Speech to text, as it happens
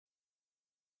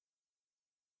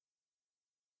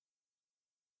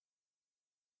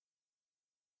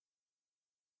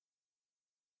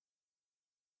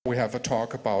We have a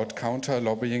talk about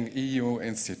counter-lobbying EU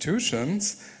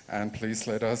institutions, and please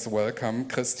let us welcome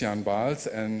Christian Bahls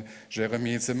and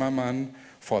Jérémie Zimmermann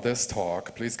for this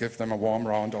talk. Please give them a warm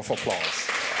round of applause.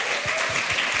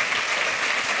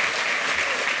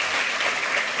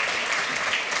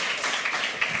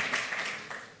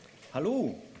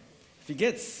 Hallo, wie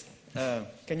geht's?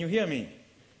 Can you hear me?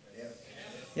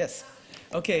 Yes.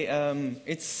 Okay,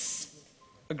 it's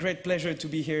a great pleasure to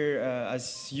be here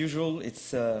as usual.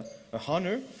 It's a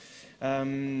honor.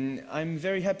 I'm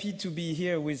very happy to be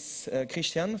here with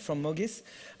Christian from Mogis.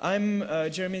 I'm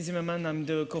Jérémie Zimmermann. I'm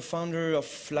the co-founder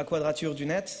of La Quadrature du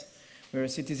Net. We're a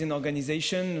citizen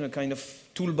organization, a kind of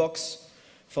toolbox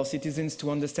for citizens to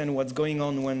understand what's going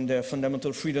on when their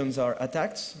fundamental freedoms are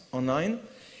attacked online,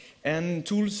 and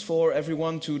tools for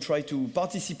everyone to try to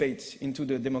participate into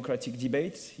the democratic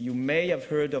debate. You may have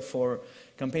heard of our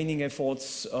campaigning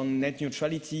efforts on net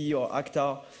neutrality or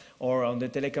ACTA or on the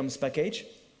telecoms package.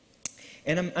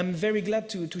 And I'm very glad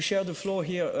to share the floor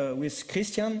here with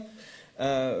Christian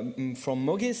from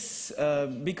Mogis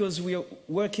because we are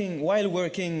while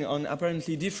working on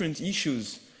apparently different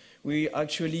issues, we're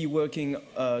actually working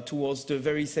towards the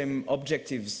very same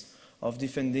objectives of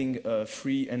defending a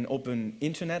free and open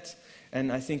internet,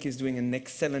 and I think he's doing an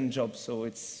excellent job. So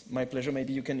it's my pleasure.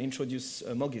 Maybe you can introduce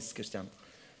Mogis, Christian.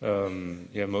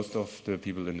 Yeah, most of the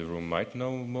people in the room might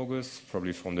know Mogis,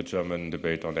 probably from the German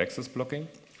debate on access blocking.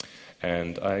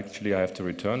 And I have to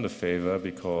return the favor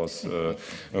because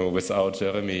without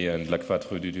Jérémie and La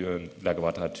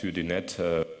Quadrature du Net,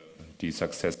 the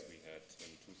success we had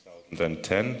in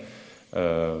 2010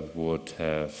 would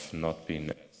have not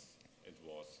been.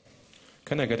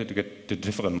 Can I get the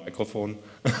different microphone?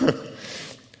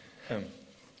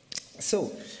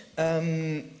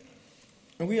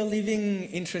 We are living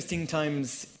interesting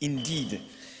times indeed.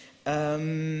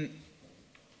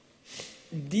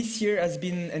 This year has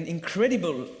been an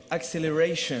incredible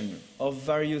acceleration of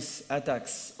various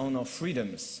attacks on our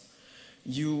freedoms.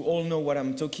 You all know what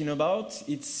I'm talking about.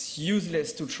 It's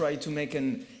useless to try to make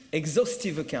an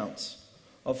exhaustive account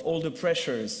of all the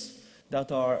pressures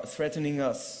that are threatening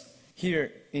us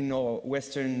here in our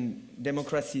Western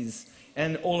democracies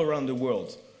and all around the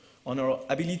world on our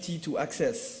ability to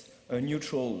access a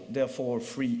neutral, therefore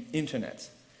free internet.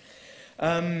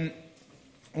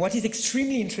 What is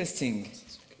extremely interesting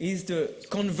is the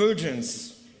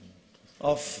convergence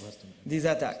of these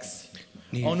attacks.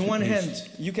 On one hand,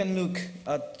 you can look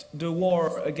at the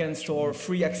war against our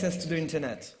free access to the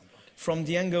internet from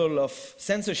the angle of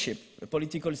censorship,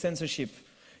 political censorship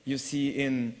you see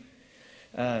in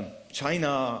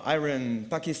China, Iran,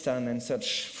 Pakistan, and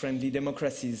such friendly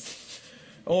democracies.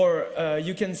 Or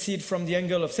you can see it from the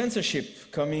angle of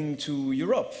censorship coming to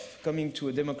Europe, coming to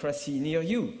a democracy near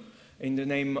you, in the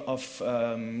name of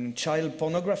child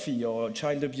pornography or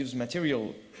child abuse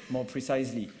material, more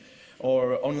precisely,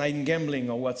 or online gambling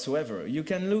or whatsoever. You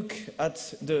can look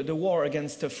at the war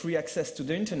against free access to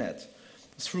the internet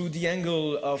through the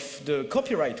angle of the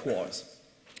copyright wars,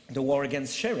 the war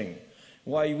against sharing,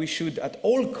 why we should at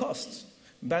all costs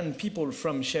ban people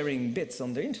from sharing bits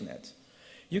on the internet.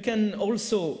 You can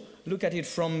also look at it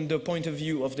from the point of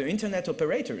view of the internet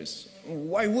operators.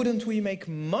 Why wouldn't we make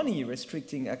money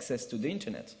restricting access to the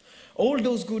internet? All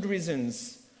those good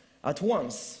reasons at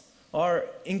once are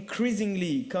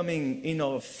increasingly coming in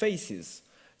our faces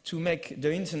to make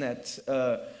the internet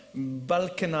a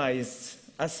balkanized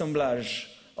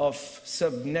assemblage of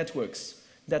sub-networks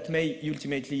that may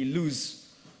ultimately lose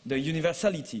the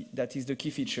universality that is the key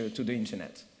feature to the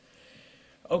internet.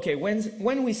 Okay,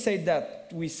 when we say that,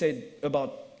 we said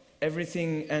about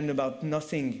everything and about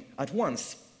nothing at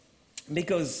once,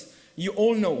 because you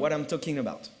all know what I'm talking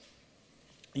about.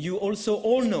 You also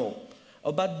all know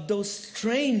about those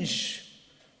strange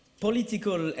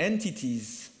political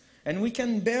entities, and we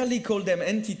can barely call them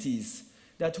entities,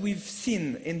 that we've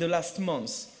seen in the last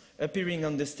months appearing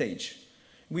on the stage.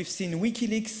 We've seen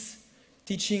WikiLeaks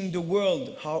teaching the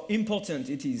world how important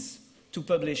it is to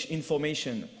publish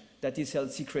information that is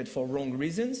held secret for wrong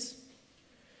reasons.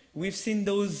 We've seen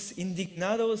those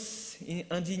indignados,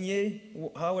 indignés,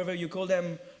 however you call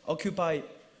them, Occupy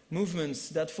movements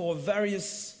that for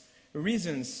various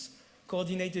reasons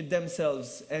coordinated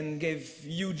themselves and gave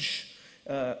huge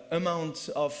amount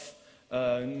of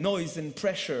noise and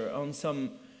pressure on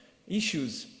some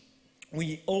issues.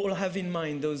 We all have in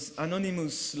mind those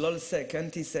anonymous, lolsec,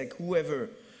 antisec, whoever,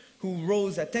 who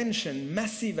rose attention,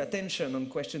 massive attention on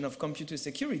question of computer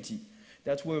security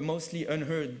that were mostly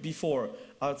unheard before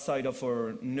outside of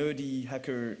our nerdy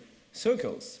hacker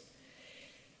circles.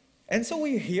 And so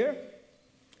we're here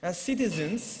as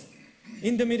citizens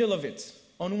in the middle of it.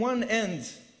 On one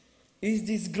end, is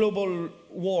this global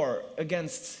war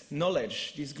against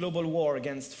knowledge, this global war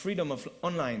against freedom of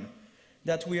online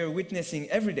that we are witnessing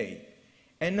every day.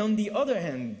 And on the other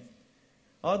hand,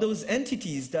 are those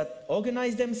entities that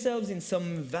organize themselves in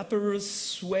some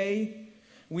vaporous way,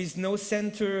 with no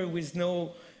center, with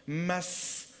no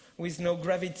mass, with no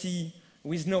gravity,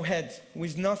 with no head,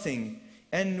 with nothing.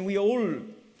 And we all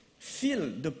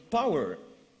feel the power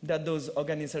that those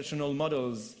organizational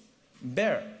models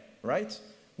bear, right?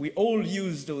 We all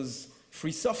use those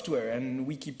free software and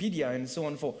Wikipedia and so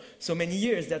on for so many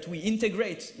years that we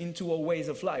integrate into our ways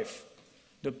of life,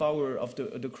 the power of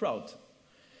the crowd.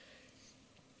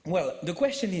 Well, the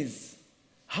question is,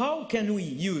 how can we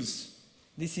use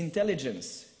this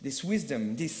intelligence, this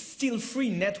wisdom, this still free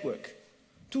network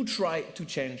to try to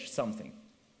change something?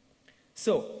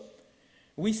 So,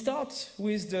 we start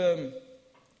with the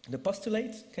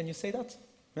postulate, can you say that?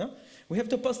 Yeah? We have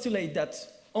to postulate that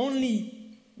only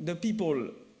the people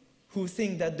who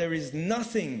think that there is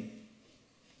nothing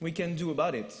we can do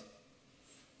about it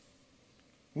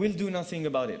will do nothing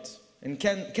about it and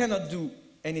cannot do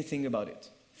anything about it.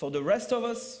 For the rest of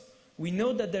us, we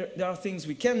know that there are things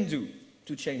we can do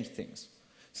to change things.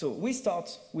 So we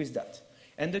start with that.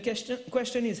 And the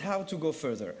question is how to go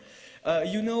further.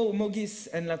 You know Mogis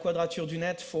and La Quadrature du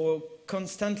Net for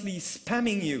constantly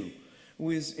spamming you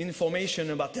with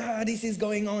information about, this is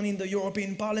going on in the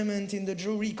European Parliament, in the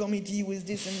jury committee with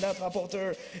this and that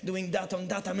rapporteur doing that on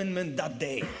that amendment that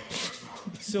day.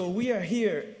 So we are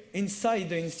here inside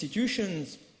the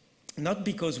institutions, not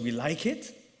because we like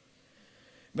it,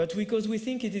 but because we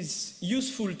think it is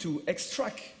useful to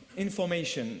extract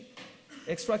information,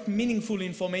 extract meaningful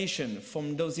information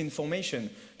from those information,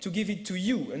 to give it to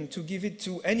you and to give it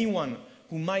to anyone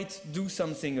who might do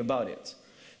something about it.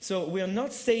 So we are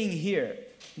not saying here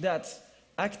that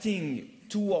acting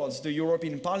towards the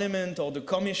European Parliament or the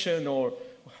Commission or,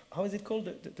 how is it called,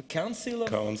 the Council?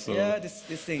 Council. Yeah, this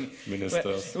thing.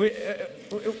 Ministers.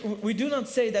 We do not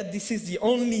say that this is the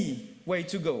only way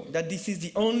to go, that this is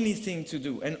the only thing to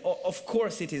do. And of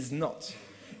course it is not.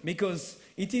 Because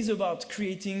it is about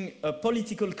creating a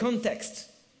political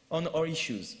context on our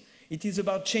issues. It is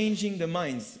about changing the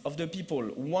minds of the people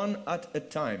one at a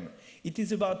time. It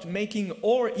is about making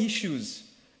our issues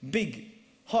big,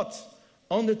 hot,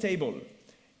 on the table,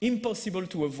 impossible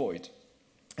to avoid.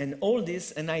 And all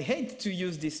this, and I hate to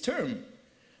use this term,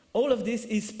 all of this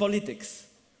is politics.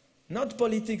 Not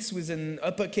politics with an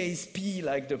uppercase P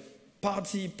like the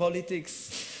party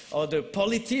politics or the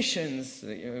politicians,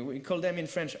 we call them in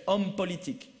French hommes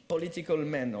politiques, political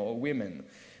men or women.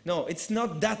 No, it's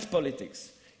not that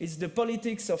politics. It's the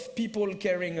politics of people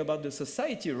caring about the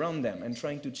society around them and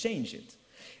trying to change it.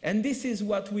 And this is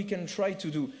what we can try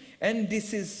to do. And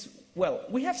this is, well,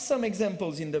 we have some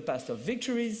examples in the past of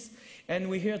victories, and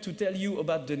we're here to tell you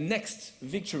about the next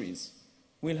victories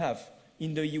we'll have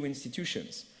in the EU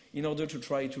institutions in order to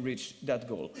try to reach that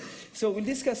goal. So we'll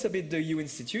discuss a bit the EU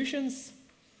institutions.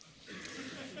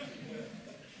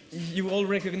 You all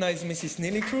recognize Mrs.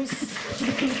 Neelie Kroes.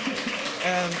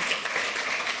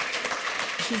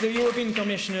 She's the European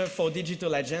Commissioner for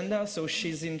Digital Agenda, so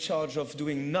she's in charge of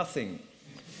doing nothing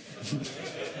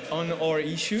on our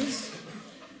issues.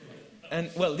 And,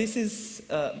 well, this is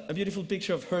a beautiful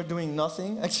picture of her doing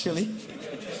nothing, actually.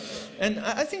 And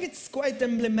I think it's quite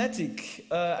emblematic,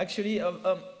 actually,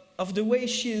 of the way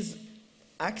she is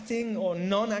acting or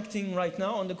non-acting right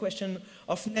now on the question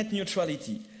of net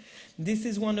neutrality. This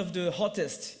is one of the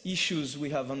hottest issues we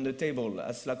have on the table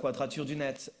as La Quadrature du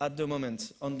Net at the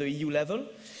moment on the EU level.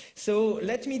 So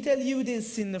let me tell you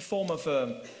this in the form of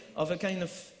a kind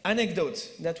of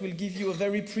anecdote that will give you a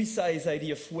very precise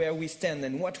idea of where we stand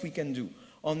and what we can do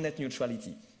on net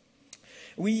neutrality.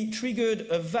 We triggered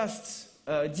a vast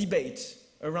debate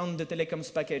around the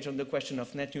telecoms package on the question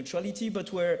of net neutrality,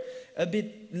 but we're a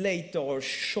bit late or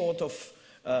short of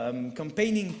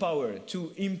campaigning power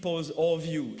to impose our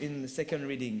view in the second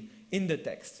reading in the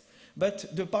text.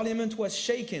 But the Parliament was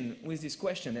shaken with this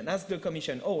question and asked the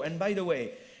Commission, oh, and by the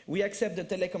way, we accept the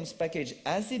telecoms package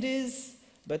as it is,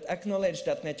 but acknowledge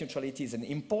that net neutrality is an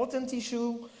important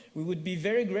issue. We would be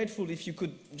very grateful if you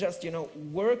could just,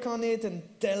 work on it and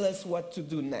tell us what to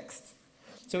do next.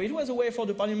 So it was a way for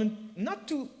the Parliament not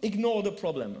to ignore the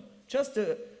problem, just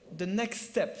the next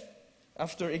step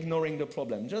after ignoring the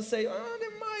problem. Just say, oh,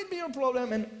 there might be a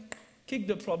problem, and kick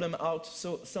the problem out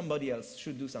so somebody else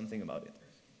should do something about it.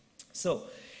 So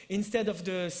instead of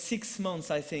the 6 months,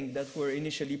 I think, that were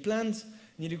initially planned,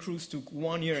 Neelie Kroes took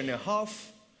 1.5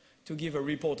 years to give a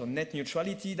report on net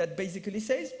neutrality that basically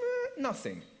says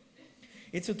nothing.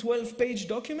 It's a 12-page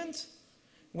document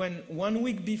when 1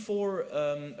 week before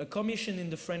a commission in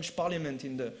the French Parliament,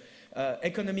 in the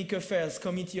Economic Affairs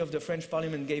Committee of the French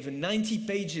Parliament, gave a 90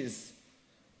 pages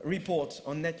report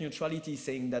on net neutrality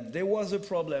saying that there was a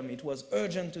problem, it was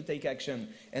urgent to take action,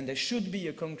 and there should be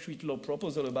a concrete law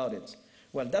proposal about it.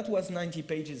 Well, that was 90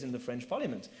 pages in the French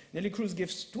Parliament. Neelie Kroes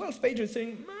gives 12 pages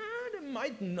saying, there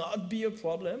might not be a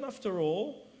problem after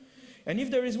all. And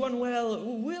if there is one, well,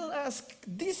 we'll ask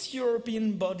this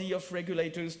European body of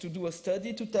regulators to do a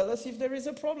study to tell us if there is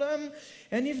a problem.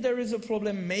 And if there is a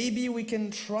problem, maybe we can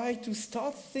try to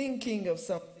start thinking of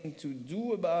something to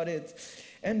do about it.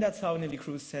 And that's how Neelie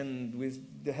Kroes ended with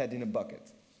the head in a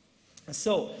bucket.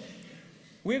 So,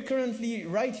 we're currently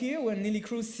right here when Neelie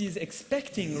Kroes is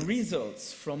expecting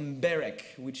results from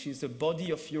BEREC, which is a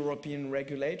body of European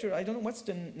regulator. I don't know, what's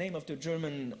the name of the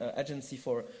German agency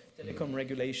for telecom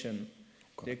regulation?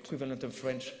 The equivalent of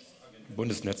French?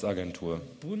 Bundesnetzagentur.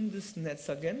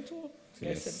 Bundesnetzagentur? Did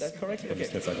I say that correctly? Okay.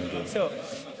 Bundesnetzagentur. So,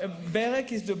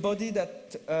 BEREC is the body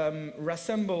that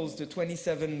resembles the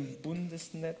 27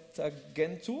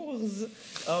 Bundesnetzagenturs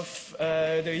of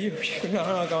the EU.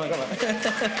 No, come on.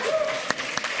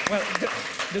 Well,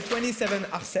 the 27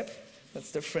 ARCEP,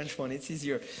 that's the French one, it's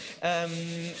easier.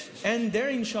 And they're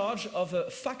in charge of a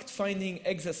fact-finding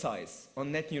exercise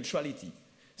on net neutrality.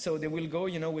 So they will go,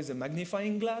 with a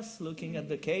magnifying glass, looking at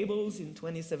the cables in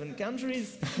 27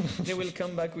 countries. They will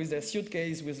come back with their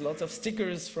suitcase with lots of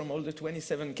stickers from all the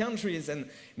 27 countries, and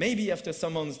maybe after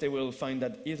some months they will find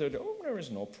that either, there is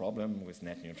no problem with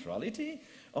net neutrality,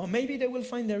 or maybe they will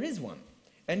find there is one.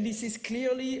 And this is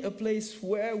clearly a place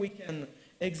where we can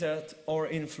exert our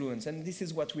influence, and this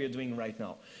is what we are doing right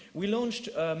now. We launched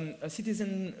a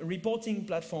citizen reporting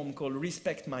platform called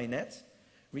RespectMyNet,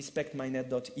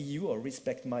 respectmynet.eu or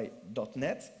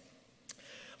respectmy.net,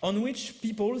 on which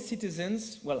people,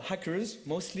 citizens, well, hackers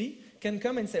mostly, can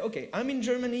come and say, okay, I'm in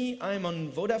Germany, I'm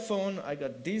on Vodafone, I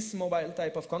got this mobile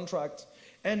type of contract,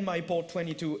 and my port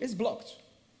 22 is blocked.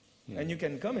 And you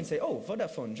can come and say, oh,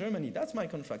 Vodafone, Germany, that's my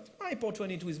contract. My port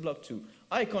 22 is blocked too.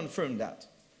 I confirm that.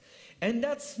 And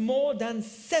that's more than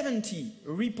 70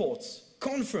 reports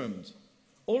confirmed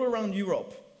all around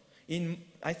Europe in,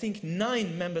 I think,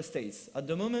 9 member states. At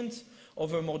the moment,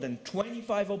 over more than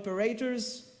 25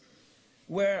 operators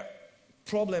where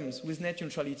problems with net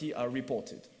neutrality are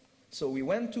reported. So we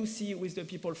went to see with the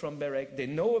people from BEREC. They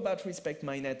know about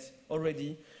RespectMyNet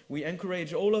already. We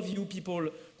encourage all of you people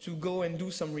to go and do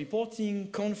some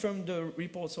reporting, confirm the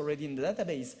reports already in the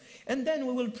database. And then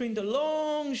we will print a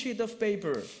long sheet of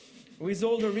paper with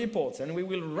all the reports, and we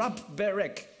will wrap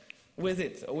BEREC with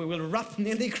it, or we will wrap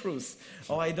Neelie Kroes,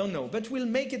 or I don't know. But we'll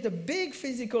make it a big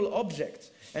physical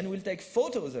object, and we'll take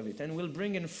photos of it, and we'll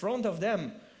bring in front of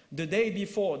them the day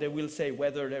before they will say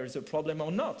whether there is a problem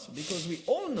or not, because we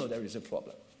all know there is a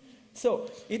problem. So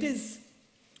it is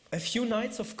a few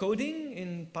nights of coding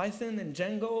in Python and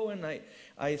Django, and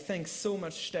I thank so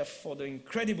much Steph for the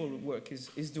incredible work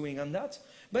he's doing on that.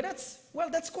 But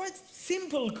that's quite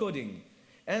simple coding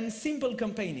and simple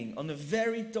campaigning on a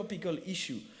very topical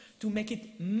issue to make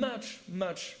it much,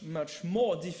 much, much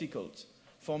more difficult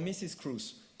for Mrs.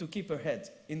 Kroes to keep her head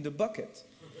in the bucket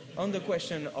on the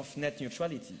question of net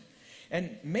neutrality.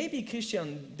 And maybe,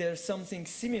 Christian, there's something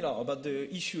similar about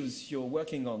the issues you're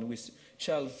working on with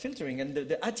child filtering and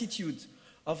the attitude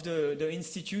of the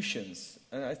institutions.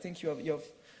 And I think you have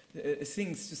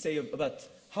things to say about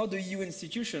how the EU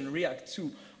institution react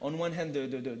to, on one hand,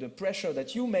 the pressure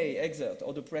that you may exert,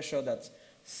 or the pressure that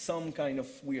some kind of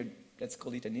weird, let's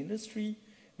call it an industry,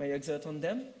 may exert on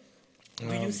them.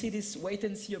 Do you see this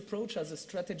wait-and-see approach as a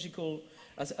strategical,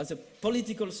 as a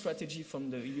political strategy from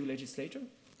the EU legislature?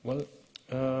 Well,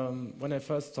 when I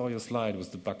first saw your slide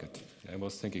with the bucket, I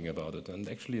was thinking about it, and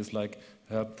actually it's like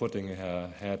her putting her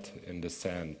head in the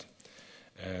sand.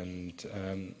 And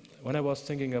when I was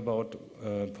thinking about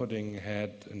putting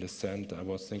head in the sand, I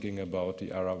was thinking about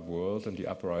the Arab world and the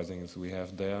uprisings we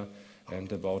have there,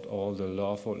 and about all the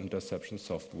lawful interception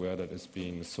software that is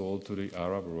being sold to the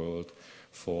Arab world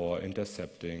for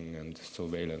intercepting and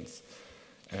surveillance.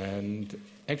 And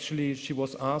actually, she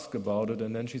was asked about it,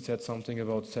 and then she said something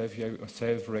about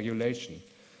self-regulation.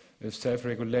 If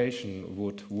self-regulation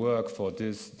would work for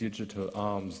these digital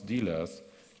arms dealers,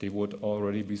 they would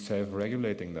already be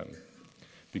self-regulating them.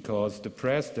 Because the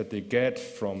press that they get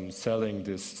from selling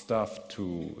this stuff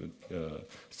to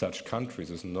such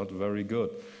countries is not very good.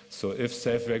 So if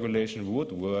self-regulation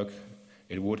would work,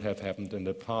 it would have happened in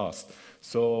the past.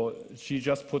 So she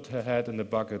just put her head in the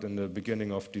bucket in the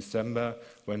beginning of December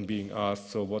when being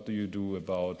asked, so what do you do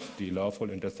about the lawful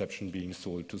interception being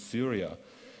sold to Syria?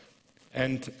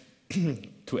 And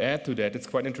to add to that, it's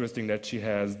quite interesting that she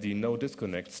has the no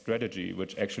disconnect strategy,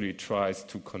 which actually tries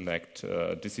to connect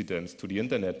dissidents to the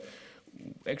internet.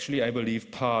 Actually, I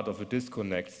believe part of a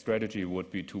disconnect strategy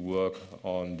would be to work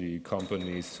on the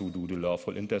companies who do the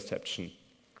lawful interception.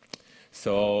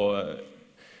 So,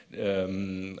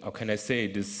 how can I say,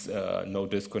 this no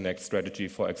disconnect strategy,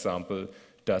 for example,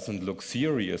 doesn't look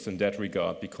serious in that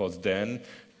regard, because then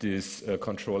this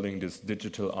controlling this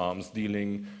digital arms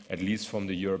dealing, at least from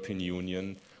the European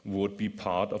Union, would be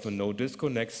part of a no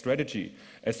disconnect strategy,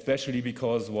 especially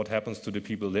because what happens to the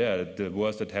people there, the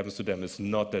worst that happens to them is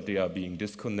not that they are being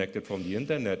disconnected from the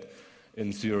internet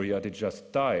in Syria, they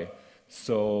just die.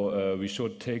 So we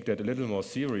should take that a little more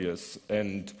serious,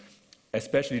 and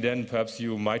especially then, perhaps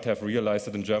you might have realized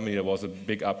that in Germany there was a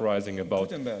big uprising about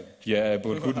Gutenberg. Yeah,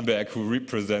 about Gutenberg, who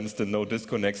represents the no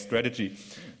disconnect strategy.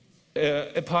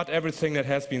 Apart everything that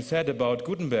has been said about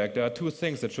Gutenberg, there are two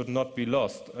things that should not be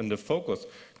lost in the focus.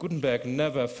 Gutenberg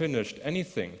never finished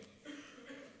anything.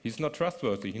 He's not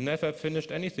trustworthy. He never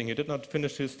finished anything. He did not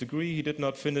finish his degree. He did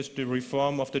not finish the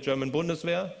reform of the German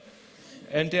Bundeswehr.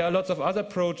 And there are lots of other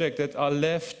projects that are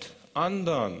left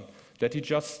undone, that he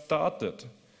just started.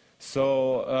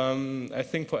 So I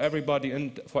think for anybody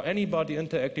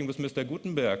interacting with Mr.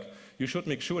 Gutenberg, you should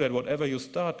make sure that whatever you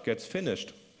start gets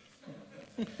finished.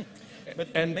 But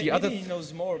and maybe the other he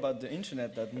knows more about the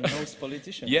internet than most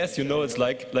politicians. Yes, you know, it's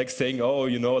like saying, oh,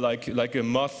 you know, like a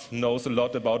moth knows a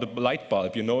lot about a light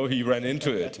bulb. You know, he ran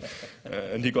into it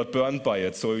and he got burned by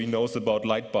it, so he knows about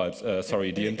light bulbs.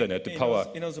 Sorry, the internet, the power.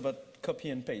 He knows about copy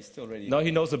and paste already. No, he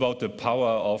knows about the power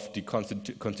of the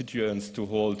constituents to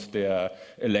hold their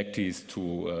electees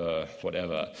to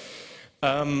whatever.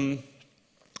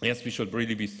 Yes, we should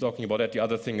really be talking about that. The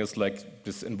other thing is like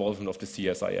this involvement of the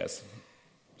CSIS,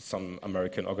 some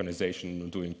American organization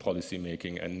doing policy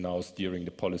making and now steering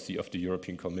the policy of the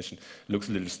European Commission. Looks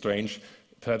a little strange.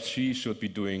 Perhaps she should be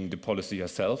doing the policy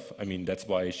herself. I mean, that's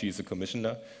why she's a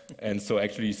commissioner. And so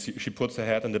actually she puts her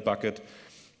head in the bucket.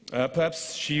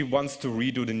 Perhaps she wants to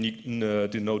redo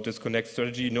the no disconnect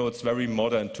strategy. You know, it's very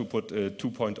modern to put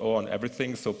 2.0 on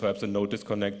everything, so perhaps a no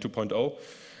disconnect 2.0.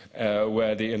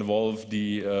 Where they involve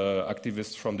the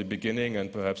activists from the beginning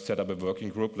and perhaps set up a working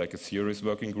group, like a serious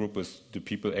working group with the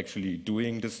people actually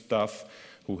doing this stuff,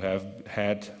 who have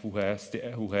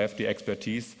the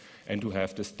expertise and who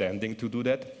have the standing to do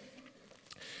that.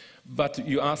 But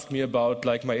you asked me about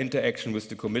like my interaction with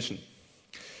the Commission.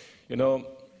 You know,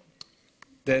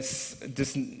 this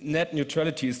net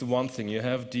neutrality is the one thing. You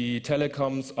have the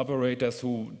telecoms operators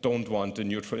who don't want a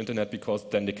neutral internet because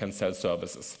then they can sell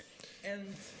services.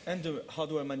 And the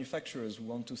hardware manufacturers who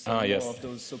want to sell yes. more of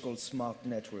those so-called smart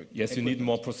network. Yes, you need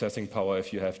more processing power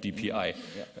if you have DPI.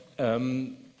 Yeah.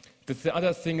 The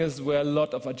other thing is where a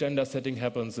lot of agenda setting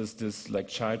happens is this like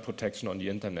child protection on the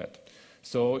internet.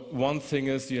 So one thing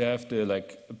is you have the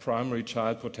like primary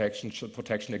child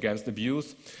protection against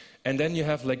abuse, and then you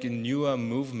have like newer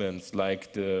movements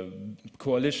like the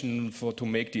coalition to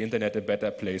make the internet a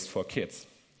better place for kids.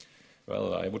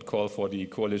 Well, I would call for the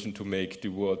coalition to make the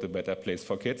world a better place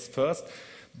for kids first.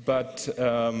 But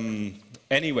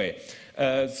anyway,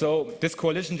 so this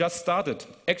coalition just started.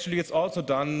 Actually, it's also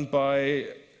done by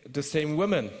the same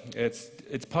women.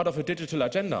 It's part of a digital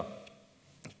agenda,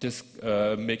 this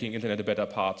making internet a better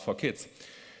path for kids.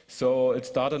 So it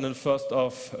started on the 1st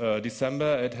of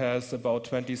December. It has about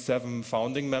 27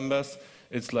 founding members.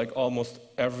 It's like almost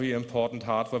every important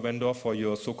hardware vendor for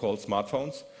your so-called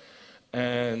smartphones.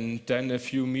 And then a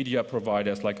few media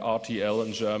providers like RTL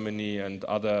in Germany and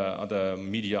other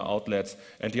media outlets,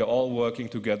 and they're all working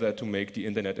together to make the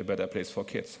internet a better place for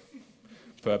kids.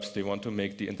 Perhaps they want to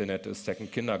make the internet a second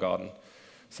kindergarten,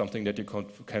 something that you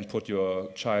can put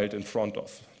your child in front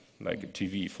of, like a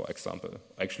TV, for example.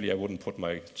 Actually, I wouldn't put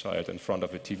my child in front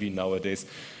of a TV nowadays.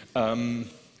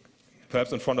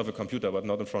 Perhaps in front of a computer, but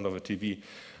not in front of a TV.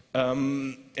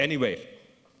 Anyway.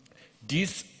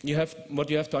 What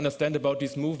you have to understand about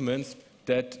these movements,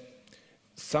 that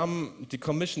the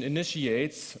Commission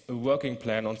initiates a working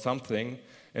plan on something,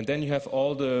 and then you have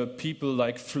all the people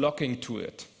like flocking to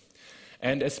it.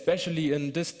 And especially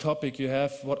in this topic, you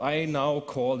have what I now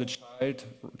call the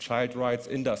child rights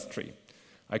industry.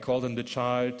 I call them the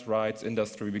child rights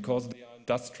industry because they are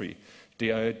industry.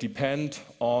 They depend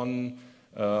on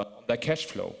their cash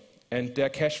flow. And their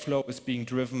cash flow is being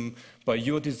driven by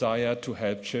your desire to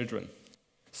help children.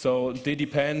 So they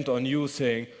depend on you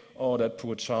saying, oh, that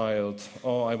poor child,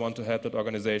 oh, I want to help that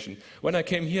organization. When I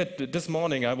came here this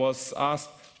morning, I was asked,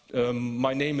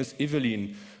 My name is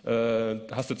Evelyn.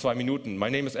 Hast du 2 Minuten? My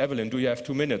name is Evelyn. Do you have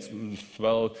 2 minutes?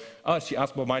 Well, she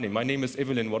asked about my name. My name is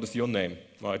Evelyn. What is your name?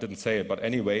 Well, I didn't say it, but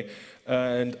anyway.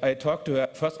 And I talked to her.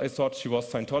 First, I thought she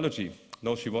was Scientology.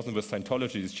 No, she wasn't with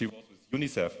Scientology. She was with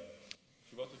UNICEF.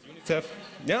 She was with UNICEF?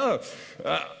 Yeah.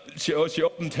 She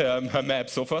opened her map.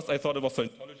 So first, I thought it was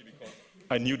Scientology because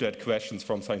I knew that questions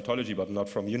from Scientology, but not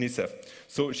from UNICEF.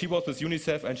 So she was with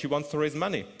UNICEF, and she wants to raise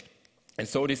money. And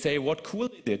so they say, what cool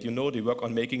they did. You know, they work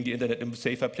on making the internet a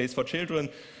safer place for children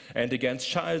and against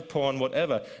child porn,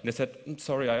 whatever. And they said,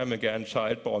 sorry, I am against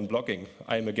child porn blocking.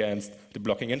 I am against the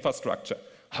blocking infrastructure.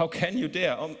 How can you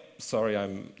dare? Sorry,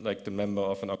 I'm like the member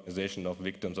of an organization of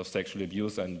victims of sexual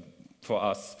abuse, and for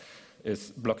us,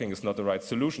 blocking is not the right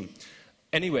solution.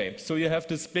 Anyway, so you have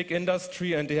this big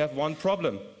industry, and they have one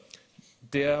problem.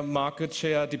 Their market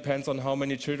share depends on how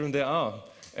many children there are.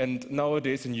 And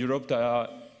nowadays in Europe, there are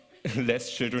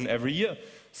less children every year.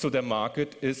 So their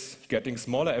market is getting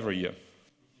smaller every year.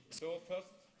 So first,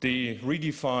 they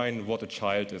redefine what a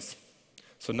child is.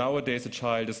 So nowadays, a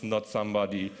child is not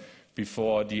somebody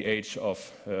before the age of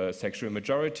sexual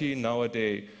majority.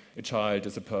 Nowadays, a child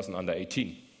is a person under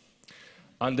 18.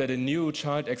 Under the new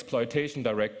Child Exploitation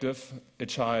Directive, a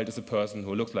child is a person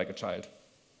who looks like a child,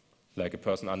 like a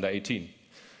person under 18.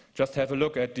 Just have a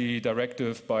look at the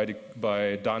directive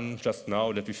by Dunn just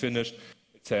now that we finished.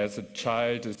 It says a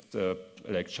child is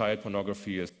like child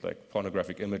pornography is like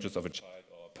pornographic images of a child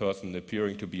or a person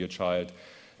appearing to be a child,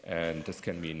 and this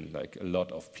can mean like a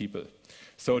lot of people.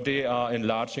 So they are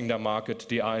enlarging their market.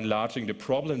 They are enlarging the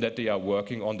problem that they are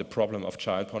working on, the problem of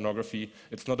child pornography.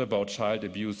 It's not about child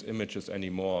abuse images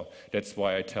anymore. That's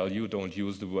why I tell you, don't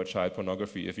use the word child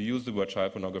pornography. If you use the word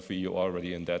child pornography, you're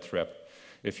already in that trap.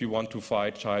 If you want to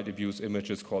fight child abuse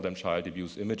images, call them child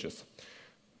abuse images.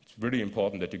 It's really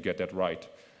important that you get that right.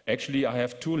 Actually, I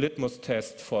have 2 litmus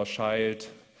tests for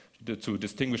to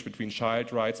distinguish between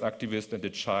child rights activists and the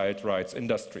child rights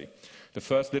industry. The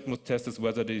first litmus test is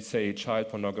whether they say child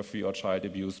pornography or child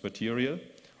abuse material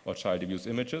or child abuse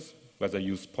images, whether they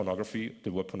use pornography,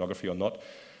 the word pornography or not,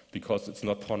 because it's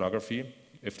not pornography.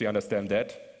 If they understand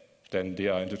that, then they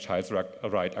are into child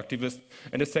rights activists.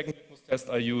 And the second litmus test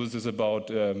I use is about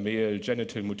male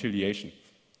genital mutilation.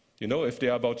 You know, if they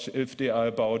are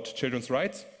about children's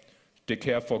rights, they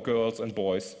care for girls and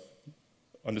boys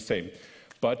on the same.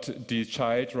 But the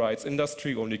child rights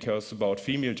industry only cares about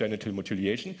female genital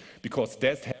mutilation because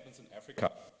that happens in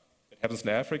Africa. It happens in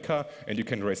Africa, and you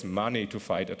can raise money to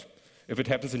fight it. If it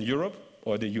happens in Europe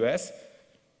or the US,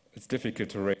 it's difficult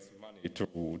to raise money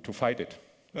to fight it.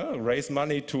 Raise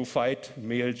money to fight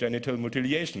male genital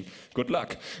mutilation. Good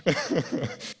luck.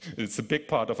 It's a big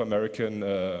part of American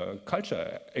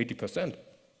culture, 80%.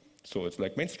 So it's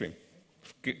like mainstream.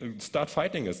 Start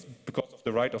fighting it because of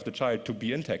the right of the child to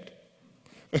be intact.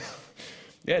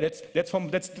 Yeah, that's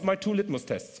my 2 litmus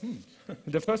tests.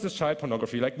 The first is child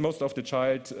pornography. Like most of the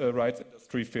child rights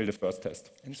industry failed the first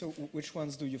test. And so which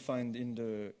ones do you find in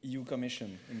the EU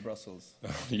Commission in Brussels?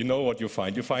 You know what you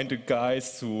find. You find the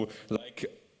guys who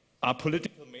are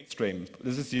political mainstream.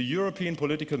 This is the European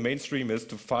political mainstream, is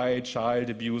to fight child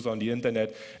abuse on the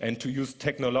internet and to use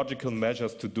technological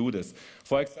measures to do this.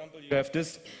 For example, you have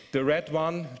this, the red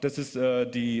one. This is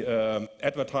the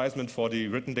advertisement for the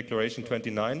Written Declaration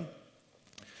 29.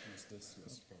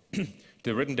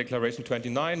 The Written Declaration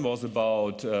 29 was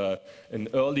about an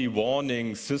early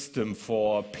warning system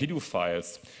for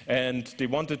pedophiles, and they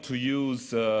wanted to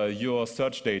use your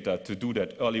search data to do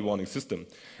that early warning system.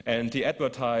 And they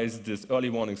advertised this early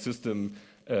warning system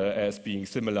as being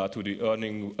similar to the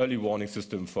early warning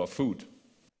system for food.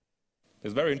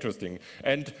 It's very interesting.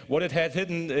 And what it had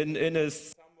hidden in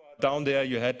is somewhere down there,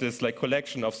 you had this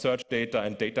collection of search data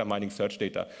and data mining search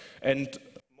data. And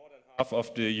half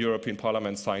of the European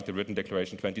Parliament signed the Written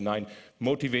Declaration 29,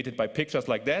 motivated by pictures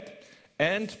like that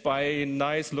and by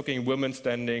nice-looking women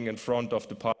standing in front of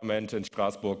the Parliament in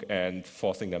Strasbourg and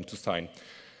forcing them to sign.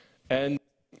 And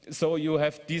so you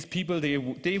have these people, they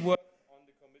work on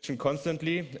the Commission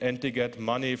constantly, and they get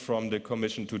money from the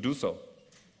Commission to do so.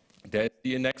 There's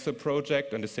the Annexer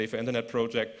project and the Safer Internet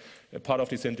project. A part of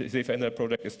the Safer Internet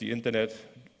project is the Internet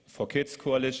for Kids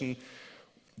Coalition.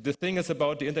 The thing is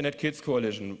about the Internet Kids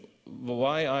Coalition,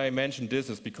 why I mentioned this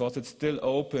is because it's still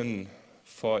open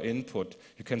for input.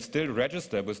 You can still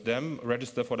register with them,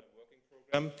 register for the working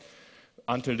program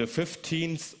until the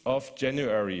 15th of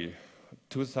January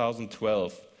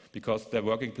 2012, because their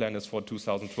working plan is for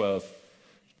 2012.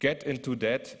 Get into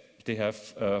that. They have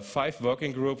 5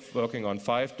 working groups working on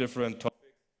 5 different topics.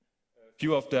 A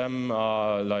few of them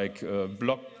are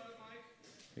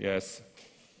Yes.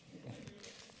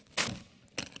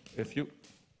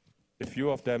 a few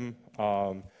of them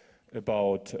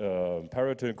about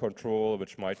parental control,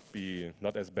 which might be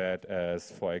not as bad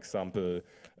as, for example,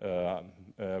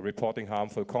 reporting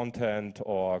harmful content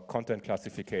or content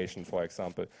classification, for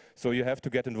example. So you have to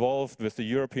get involved with the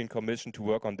European Commission to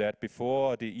work on that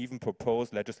before they even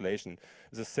propose legislation.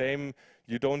 It's the same,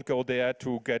 you don't go there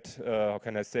to get, how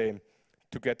can I say,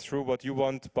 to get through what you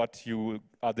want, but you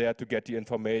are there to get the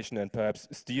information and perhaps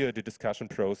steer the discussion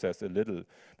process a little.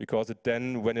 Because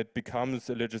then, when it becomes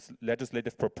a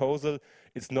legislative proposal,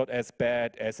 it's not as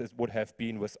bad as it would have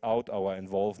been without our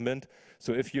involvement.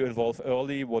 So if you involve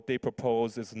early, what they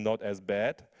propose is not as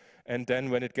bad. And then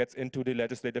when it gets into the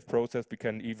legislative process, we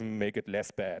can even make it less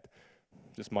bad.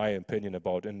 This is my opinion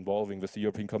about involving with the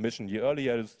European Commission. The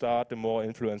earlier you start, the more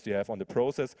influence you have on the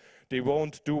process. They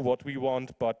won't do what we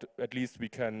want, but at least we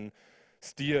can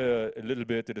steer a little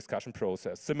bit the discussion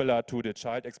process. Similar to the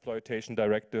Child Exploitation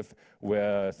Directive,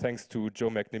 where thanks to Joe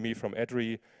McNamee from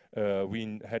EDRI,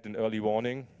 we had an early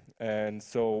warning. And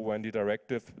so when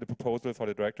the proposal for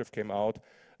the directive came out,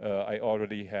 I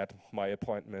already had my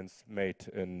appointments made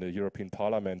in the European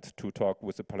Parliament to talk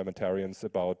with the parliamentarians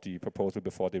about the proposal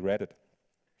before they read it.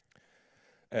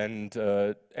 And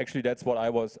actually, that's what I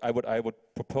would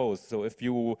propose. So if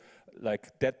you,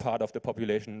 like that part of the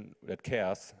population that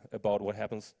cares about what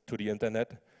happens to the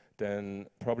internet, then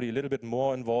probably a little bit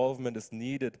more involvement is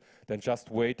needed than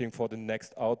just waiting for the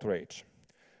next outrage.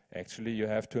 Actually, you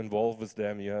have to involve with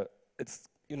them. It's,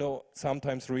 you know,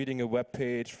 sometimes reading a web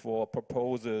page for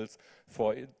proposals,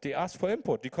 they ask for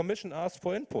input. The Commission asks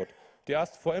for input. They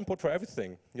ask for input for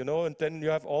everything, you know, and then you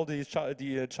have all the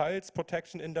child's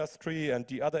protection industry and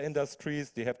the other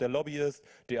industries. They have their lobbyists.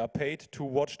 They are paid to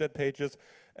watch their pages,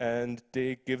 and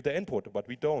they give their input, but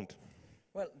we don't.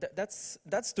 Well,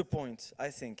 that's the point, I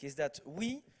think, is that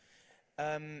we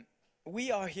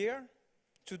are here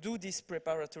to do this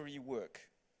preparatory work.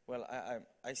 Well,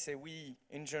 I say we,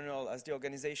 in general, as the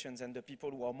organizations and the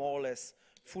people who are more or less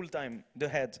full-time the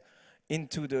head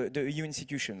into the EU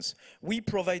institutions. We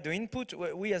provide the input.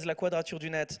 We, as La Quadrature du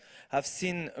Net, have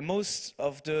seen most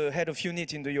of the head of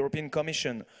unit in the European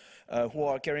Commission who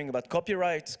are caring about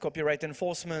copyright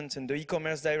enforcement, and the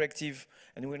e-commerce directive,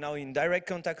 and we're now in direct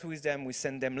contact with them. We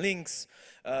send them links,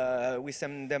 we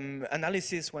send them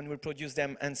analysis when we produce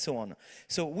them, and so on.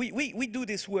 So we do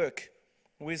this work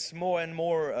with more and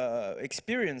more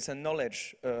experience and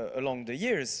knowledge along the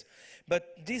years.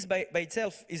 But this by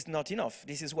itself is not enough.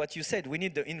 This is what you said. We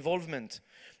need the involvement,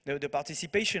 the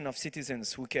participation of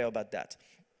citizens who care about that.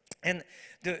 And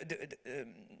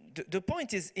the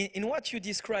point is, in what you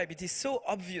describe, it is so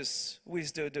obvious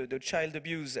with the child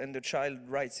abuse and the child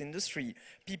rights industry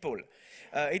people.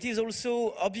 It is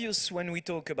also obvious when we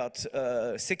talk about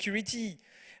security,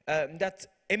 that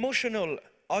emotional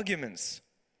arguments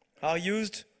are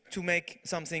used to make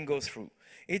something go through.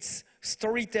 It's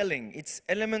storytelling, it's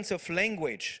elements of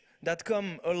language that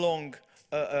come along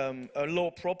a law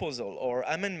proposal or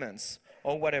amendments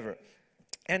or whatever.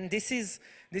 And this is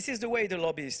the way the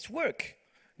lobbyists work.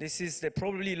 They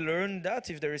probably learn that,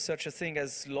 if there is such a thing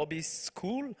as lobbyist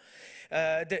school.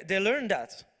 They learn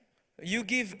that. You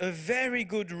give a very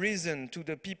good reason to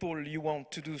the people you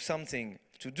want to do something,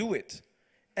 to do it.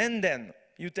 And then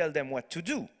you tell them what to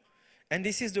do. And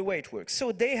this is the way it works.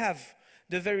 So they have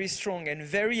the very strong and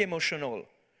very emotional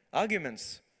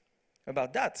arguments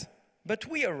about that. But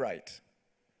we are right.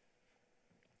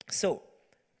 So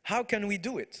how can we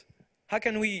do it? How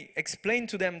can we explain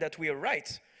to them that we are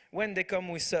right when they come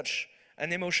with such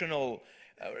an emotional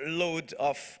load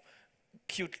of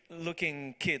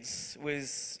cute-looking kids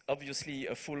with obviously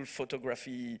a full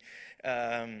photography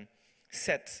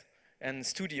set and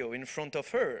studio in front of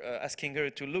her, asking her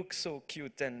to look so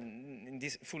cute and in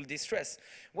this full distress?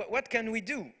 What can we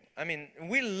do? I mean,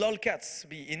 will lolcats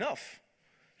be enough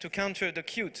to counter the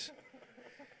cute?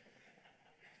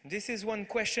 This is one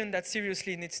question that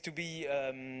seriously needs to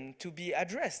be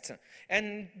addressed.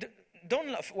 And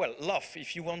don't laugh. Well, laugh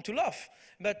if you want to laugh.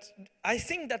 But I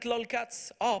think that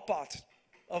lolcats are part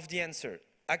of the answer,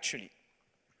 actually.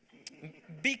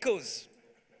 Because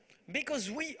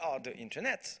we are the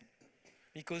internet.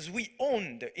 Because we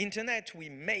own the internet, we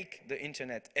make the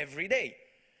internet every day.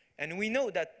 And we know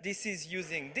that this is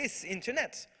using this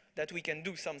internet that we can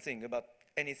do something about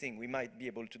anything we might be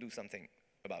able to do something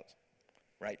about,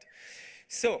 right?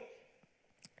 So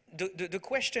the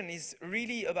question is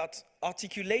really about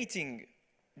articulating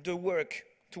the work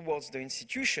towards the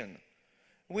institution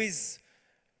with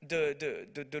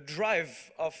the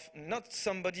drive of not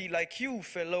somebody like you,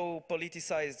 fellow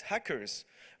politicized hackers,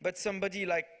 but somebody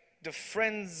like the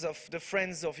friends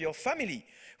of your family,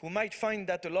 who might find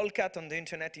that a lolcat on the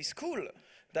internet is cool,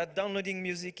 that downloading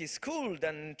music is cool,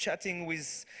 then chatting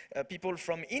with people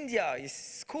from India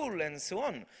is cool, and so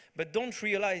on, but don't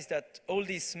realize that all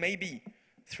this may be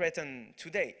threatened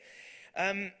today.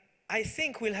 I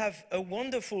think we'll have a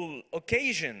wonderful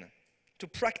occasion to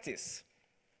practice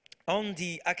on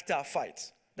the ACTA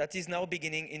fight that is now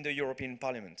beginning in the European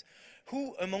Parliament.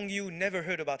 Who among you never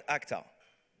heard about ACTA?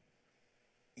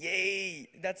 Yay,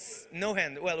 that's no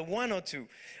hand. Well, one or two.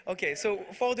 Okay, so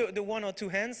for the one or two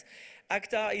hands,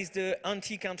 ACTA is the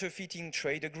anti-counterfeiting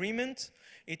trade agreement.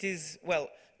 It is, well,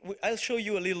 I'll show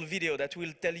you a little video that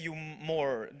will tell you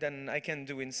more than I can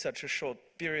do in such a short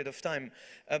period of time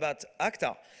about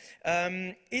ACTA.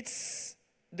 It's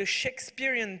the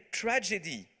Shakespearean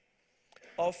tragedy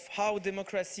of how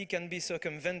democracy can be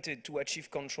circumvented to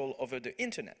achieve control over the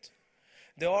internet.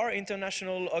 There are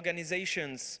international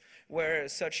organizations where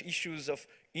such issues of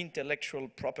intellectual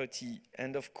property,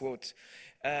 end of quote,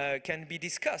 can be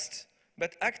discussed.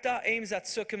 But ACTA aims at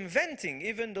circumventing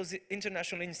even those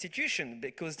international institutions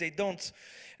because they don't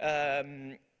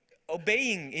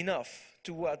obeying enough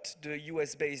to what the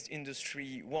US-based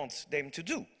industry wants them to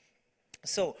do.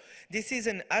 So this is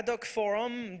an ad hoc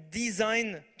forum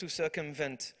designed to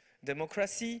circumvent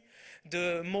democracy.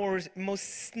 The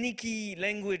most sneaky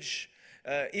language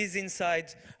is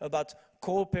inside about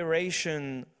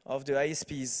cooperation of the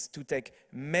ISPs to take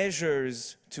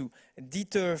measures to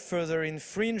deter further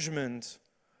infringement,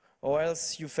 or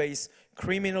else you face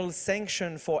criminal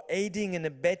sanction for aiding and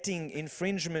abetting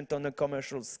infringement on a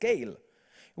commercial scale,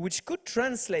 which could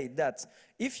translate that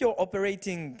if you're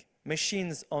operating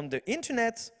machines on the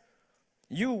internet,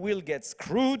 you will get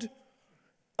screwed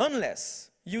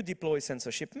unless you deploy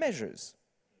censorship measures.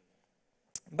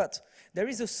 But there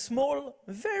is a small,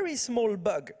 very small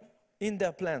bug in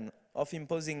their plan of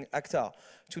imposing ACTA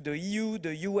to the EU,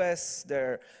 the US,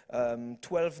 their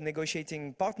 12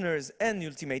 negotiating partners, and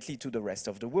ultimately to the rest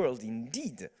of the world.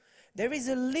 Indeed, there is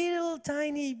a little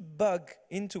tiny bug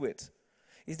into it.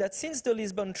 Is that since the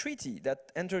Lisbon Treaty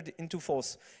that entered into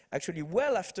force actually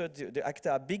well after the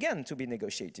ACTA began to be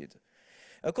negotiated,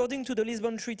 according to the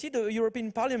Lisbon Treaty, the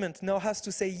European Parliament now has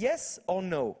to say yes or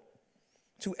no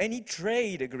to any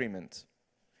trade agreement.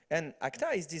 And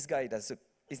ACTA is disguised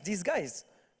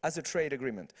as a trade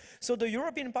agreement. So the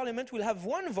European Parliament will have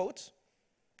one vote,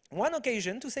 one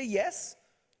occasion to say yes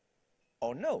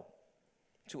or no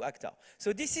to ACTA.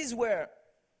 So this is where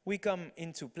we come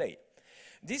into play.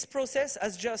 This process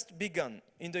has just begun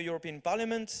in the European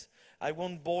Parliament. I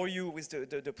won't bore you with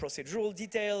the procedural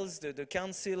details. The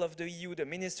Council of the EU, the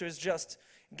ministers just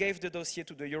gave the dossier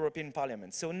to the European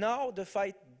Parliament. So now the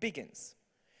fight begins.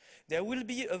 There will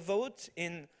be a vote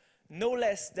in no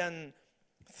less than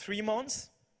 3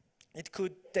 months. It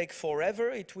could take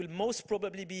forever. It will most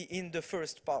probably be in the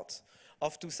first part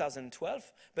of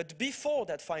 2012. But before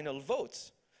that final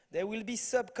vote, there will be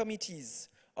subcommittees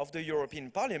of the European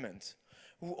Parliament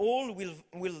who all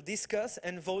will discuss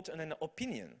and vote on an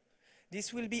opinion.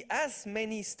 This will be as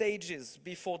many stages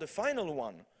before the final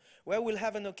one, where we'll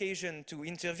have an occasion to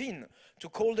intervene, to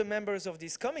call the members of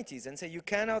these committees and say, you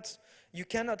cannot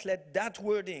let that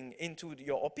wording into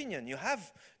your opinion. You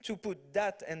have to put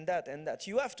that and that and that.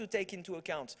 You have to take into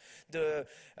account the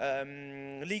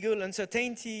legal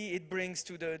uncertainty it brings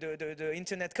to the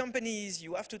internet companies.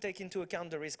 You have to take into account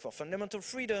the risk for fundamental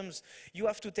freedoms. You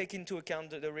have to take into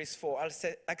account the risk for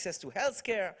access to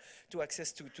healthcare, to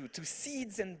access to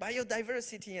seeds and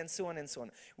biodiversity, and so on and so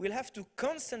on. We'll have to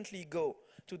constantly go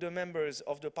to the members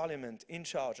of the parliament in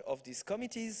charge of these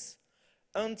committees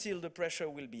until the pressure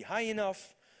will be high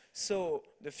enough. So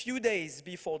the few days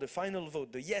before the final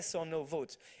vote, the yes or no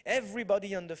vote,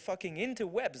 everybody on the fucking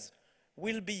interwebs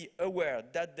will be aware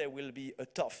that there will be a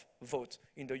tough vote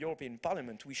in the European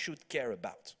Parliament we should care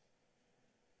about.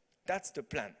 That's the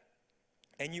plan.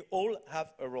 And you all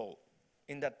have a role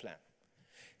in that plan.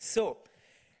 So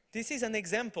this is an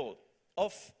example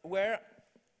of where,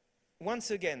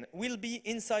 once again, we'll be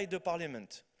inside the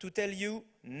parliament to tell you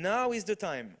now is the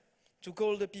time to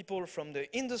call the people from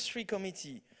the industry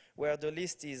committee where the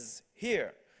list is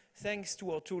here. Thanks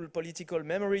to our tool Political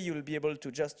Memory, you'll be able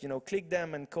to just click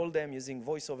them and call them using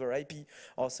voice over IP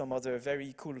or some other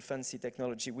very cool fancy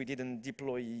technology we didn't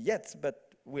deploy yet,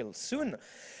 but will soon.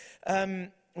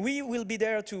 We will be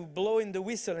there to blow in the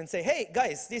whistle and say, hey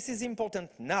guys, this is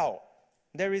important now.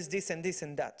 There is this and this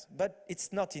and that, but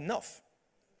it's not enough.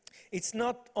 It's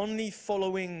not only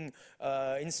following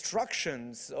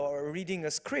instructions or reading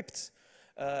a script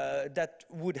that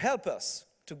would help us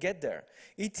to get there.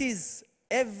 It is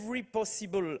every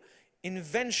possible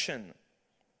invention,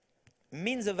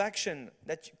 means of action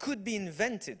that could be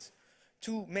invented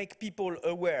to make people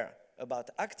aware about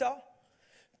ACTA,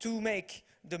 to make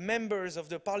the members of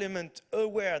the parliament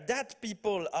aware that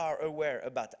people are aware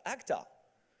about ACTA,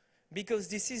 because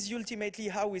this is ultimately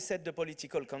how we set the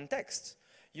political context.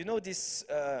 You know, this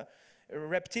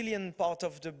reptilian part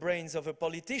of the brains of the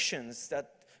politicians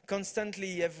that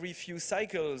constantly, every few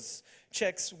cycles,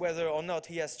 checks whether or not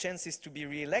he has chances to be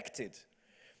re-elected.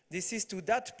 This is to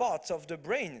that part of the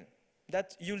brain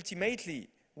that ultimately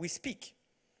we speak.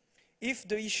 If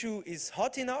the issue is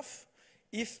hot enough,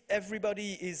 if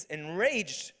everybody is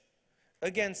enraged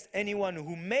against anyone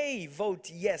who may vote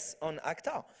yes on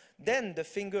ACTA, then the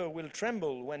finger will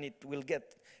tremble when it will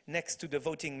get next to the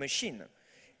voting machine.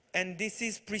 And this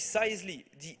is precisely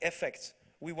the effect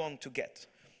we want to get.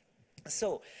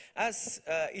 So, as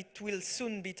it will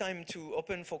soon be time to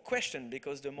open for question,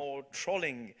 because the more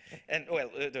trolling and, well,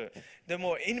 the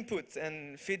more input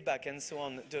and feedback and so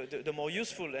on, the more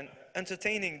useful and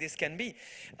entertaining this can be.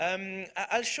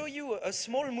 I'll show you a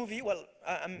small movie. Well,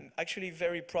 I'm actually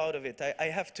very proud of it. I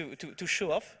have to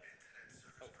show off.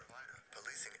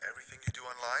 Policing everything you do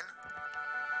online?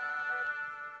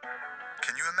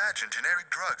 Can you imagine generic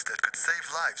drugs that could save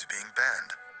lives being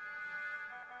banned?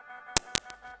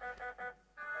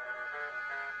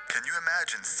 Can you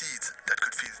imagine seeds that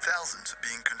could feed thousands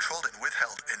being controlled and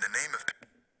withheld in the name of...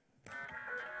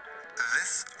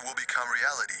 This will become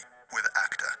reality with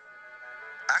ACTA.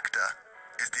 ACTA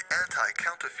is the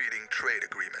Anti-Counterfeiting Trade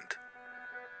Agreement.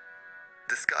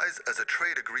 Disguised as a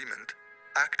trade agreement,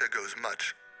 ACTA goes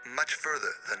much, much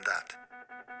further than that.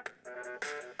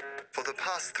 For the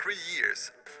past 3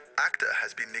 years, ACTA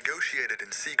has been negotiated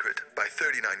in secret by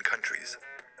 39 countries.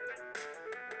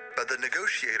 But the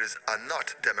negotiators are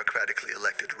not democratically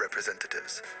elected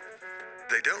representatives.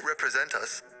 They don't represent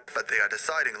us, but they are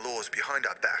deciding laws behind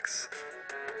our backs.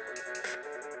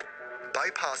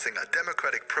 Bypassing our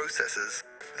democratic processes,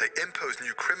 they impose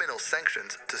new criminal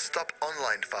sanctions to stop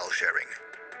online file sharing.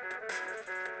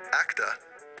 ACTA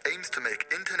aims to make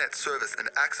internet service and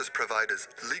access providers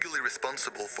legally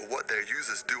responsible for what their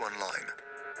users do online,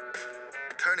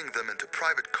 turning them into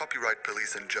private copyright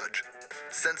police and judge,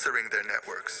 censoring their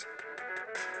networks.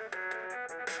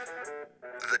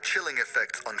 The chilling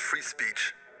effects on free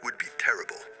speech would be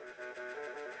terrible.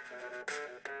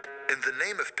 In the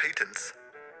name of patents,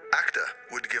 ACTA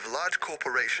would give large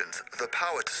corporations the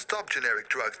power to stop generic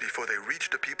drugs before they reach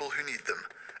the people who need them,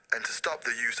 and to stop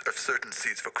the use of certain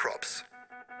seeds for crops.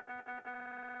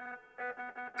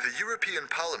 The European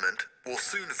Parliament will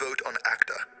soon vote on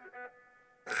ACTA.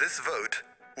 This vote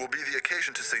will be the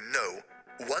occasion to say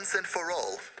no, once and for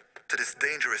all, to this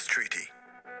dangerous treaty.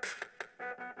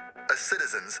 As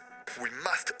citizens, we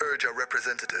must urge our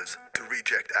representatives to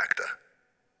reject ACTA.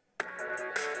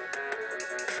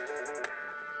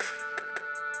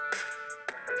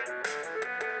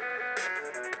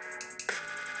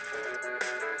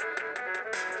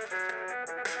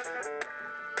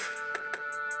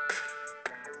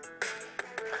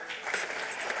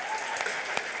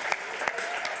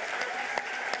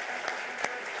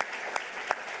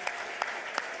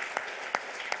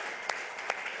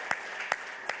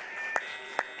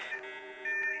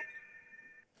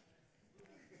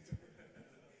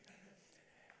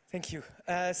 Thank you.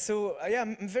 Yeah,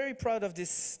 I'm very proud of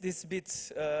this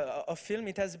bit of film.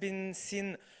 It has been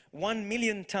seen 1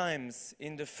 million times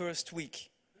in the first week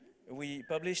we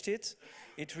published it.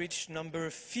 It reached number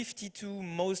 52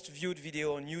 most viewed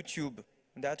video on YouTube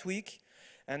that week,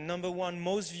 and number 1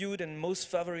 most viewed and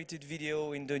most favorited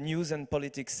video in the news and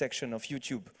politics section of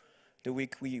YouTube the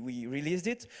week we released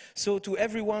it. So to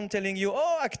everyone telling you,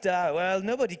 oh, ACTA, well,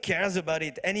 nobody cares about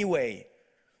it anyway,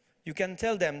 you can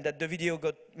tell them that the video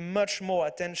got much more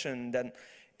attention than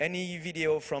any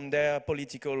video from their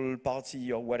political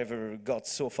party or whatever got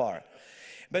so far.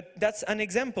 But that's an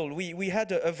example. We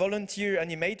had a volunteer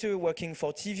animator working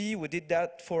for TV who did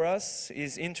that for us.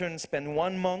 His intern spent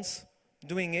 1 month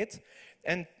doing it.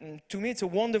 And to me, it's a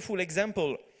wonderful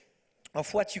example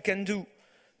of what you can do,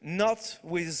 not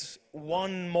with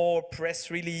one more press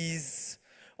release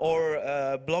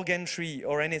or blog entry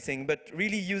or anything, but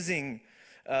really using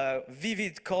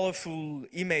vivid, colorful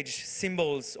image,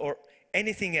 symbols, or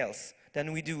anything else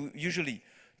than we do usually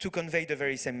to convey the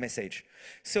very same message.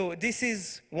 So this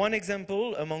is one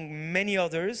example among many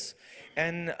others,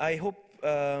 and I hope,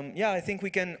 yeah, I think we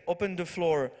can open the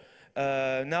floor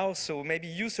now, so maybe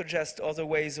you suggest other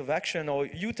ways of action, or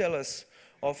you tell us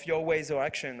of your ways of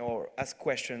action, or ask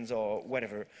questions, or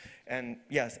whatever. And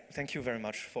yes, thank you very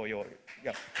much for your,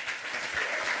 yeah.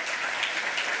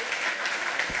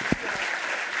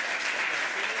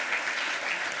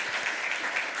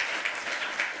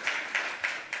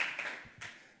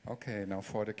 Okay, now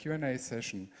for the Q&A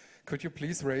session, could you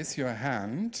please raise your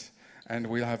hand and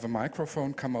we'll have a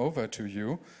microphone come over to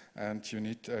you and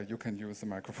you can use the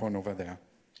microphone over there.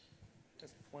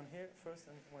 Just one here first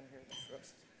and one here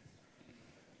first.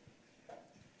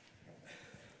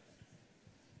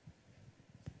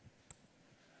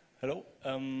 Hello.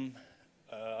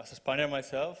 As a Spaniard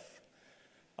myself,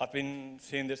 I've been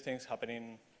seeing these things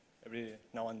happening every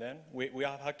now and then. We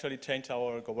have actually changed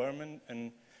our government,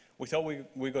 and we thought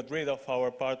we got rid of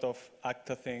our part of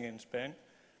ACTA thing in Spain,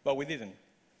 but we didn't.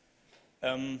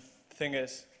 Thing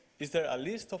is there a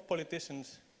list of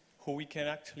politicians who we can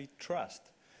actually trust?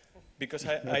 Because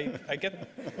I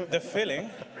get the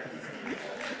feeling...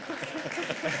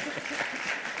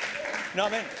 No, I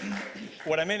mean,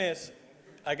 what I mean is,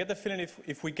 I get the feeling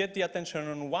if we get the attention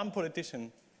on one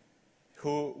politician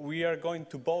who we are going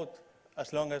to vote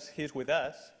as long as he's with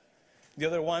us, the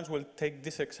other ones will take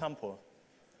this example.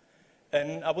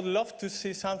 And I would love to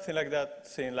see something like that,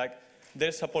 saying like,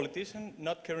 there's a politician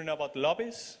not caring about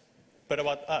lobbies, but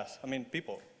about us, I mean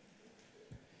people.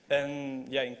 And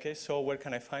yeah, in case so, where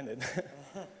can I find it?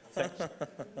 Thanks.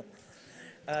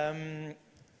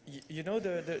 You know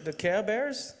the Care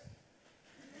Bears?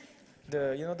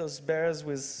 You know those bears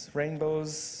with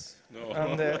rainbows? No.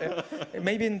 And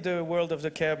maybe in the world of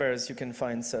the Care Bears you can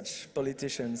find such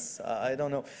politicians. I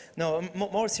don't know. No,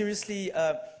 more seriously,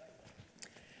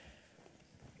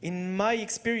 in my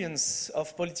experience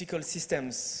of political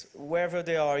systems, wherever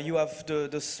they are, you have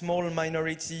the small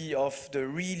minority of the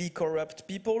really corrupt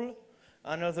people,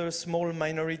 another small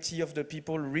minority of the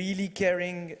people really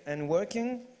caring and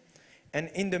working, and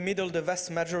in the middle, the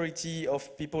vast majority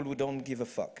of people who don't give a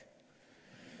fuck.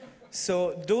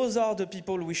 So those are the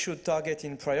people we should target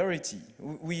in priority.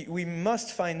 We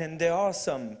must find, and there are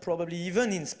some, probably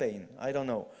even in Spain, I don't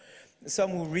know,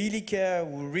 some who really care,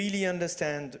 who really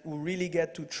understand, who really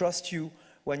get to trust you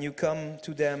when you come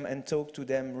to them and talk to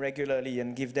them regularly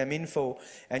and give them info,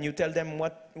 and you tell them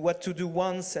what to do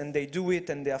once, and they do it,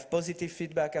 and they have positive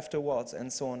feedback afterwards,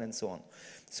 and so on and so on.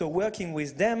 So working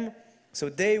with them, so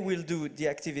they will do the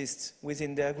activists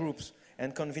within their groups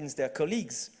and convince their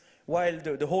colleagues, while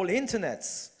the whole internet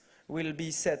will be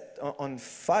set on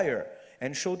fire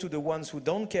and show to the ones who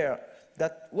don't care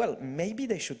that, well, maybe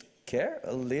they should care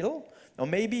a little, or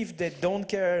maybe if they don't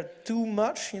care too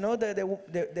much, you know,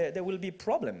 there will be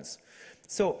problems.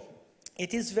 So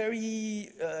it is very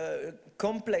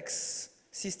complex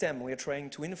system we are trying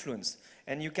to influence,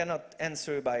 and you cannot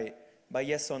answer by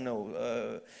yes or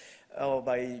no. Or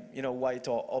by, you know, white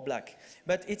or black.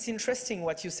 But it's interesting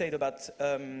what you said about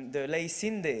the ley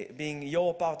Cinde being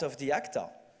your part of the ACTA.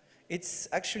 It's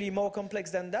actually more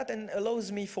complex than that, and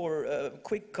allows me for a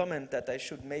quick comment that I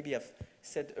should maybe have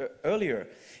said earlier.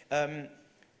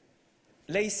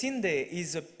 Ley Cinde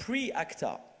is a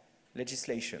pre-ACTA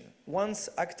legislation. Once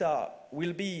ACTA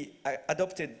will be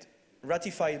adopted,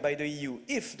 ratified by the EU,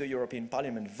 if the European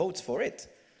Parliament votes for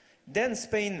it, then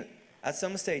Spain, at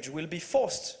some stage, will be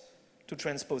forced to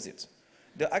transpose it.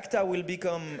 The ACTA will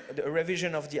become a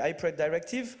revision of the IPRED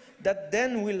directive that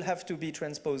then will have to be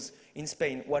transposed in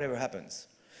Spain, whatever happens.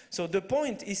 So the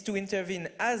point is to intervene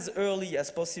as early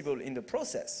as possible in the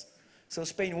process, so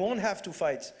Spain won't have to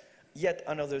fight yet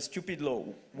another stupid law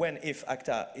when, if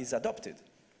ACTA is adopted.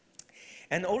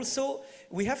 And also,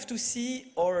 we have to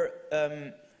see our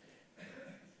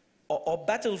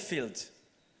battlefield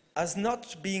as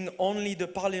not being only the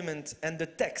parliament and the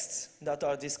texts that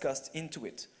are discussed into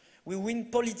it. We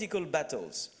win political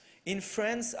battles. In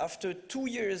France, after 2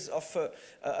 years of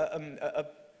a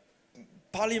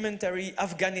parliamentary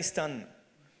Afghanistan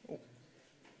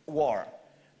war,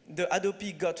 the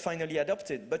Adopi got finally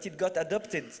adopted, but it got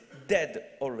adopted dead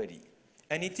already.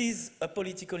 And it is a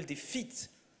political defeat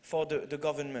for the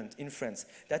government in France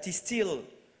that is still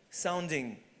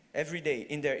sounding every day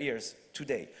in their ears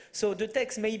today. So the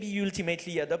text may be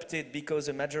ultimately adopted because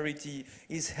a majority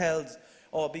is held,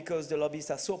 or because the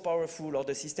lobbyists are so powerful, or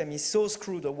the system is so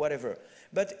screwed, or whatever.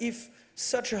 But if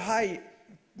such a high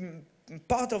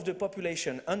part of the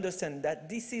population understands that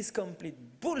this is complete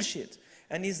bullshit,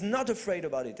 and is not afraid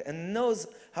about it, and knows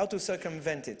how to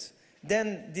circumvent it,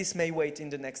 then this may wait in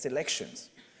the next elections.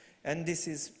 And this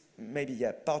is maybe,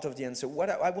 yeah, part of the answer. What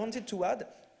I wanted to add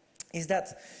is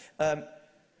that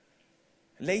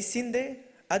Ley Cinde,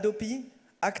 Adopi,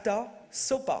 ACTA,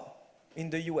 SOPA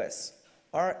in the US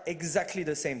are exactly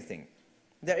the same thing.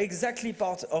 They're exactly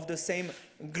part of the same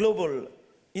global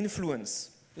influence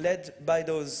led by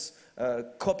those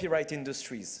copyright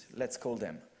industries, let's call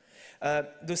them.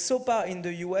 The SOPA in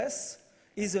the US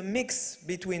is a mix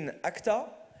between ACTA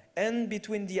and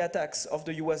between the attacks of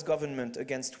the US government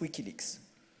against WikiLeaks.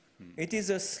 It is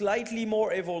a slightly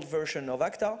more evolved version of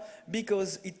ACTA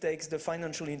because it takes the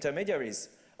financial intermediaries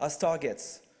as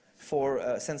targets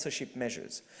for censorship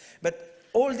measures. But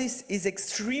all this is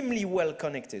extremely well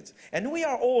connected. And we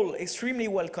are all extremely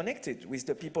well connected with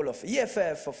the people of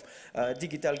EFF, of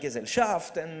Digital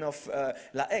Gesellschaft, and of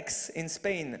La Ex in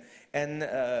Spain, and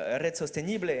Red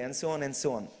Sostenible, and so on and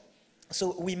so on.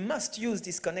 So we must use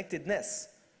this connectedness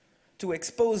to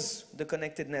expose the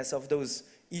connectedness of those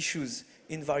issues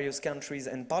in various countries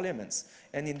and parliaments.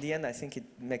 And in the end, I think it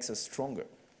makes us stronger.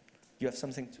 You have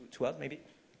something to add, maybe?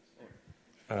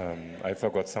 I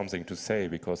forgot something to say,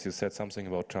 because you said something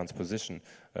about transposition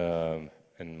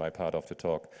in my part of the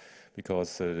talk.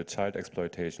 Because the child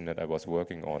exploitation that I was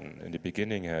working on in the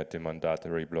beginning had the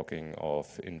mandatory blocking of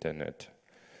internet.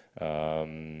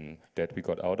 That we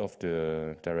got out of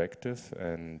the directive,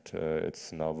 and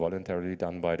it's now voluntarily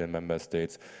done by the member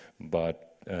states.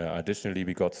 But additionally,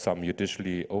 we got some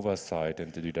judicially oversight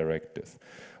into the directive.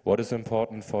 What is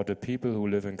important for the people who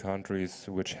live in countries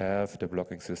which have the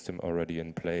blocking system already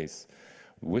in place?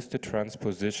 With the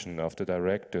transposition of the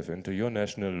directive into your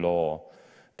national law,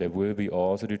 there will be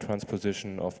also the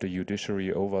transposition of the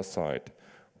judiciary oversight.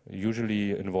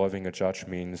 Usually involving a judge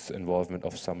means involvement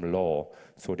of some law,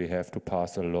 so they have to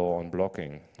pass a law on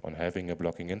blocking, on having a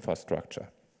blocking infrastructure.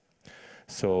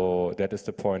 So that is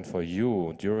the point for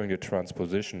you during the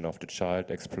transposition of the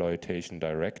Child Exploitation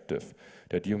Directive,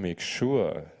 that you make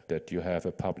sure that you have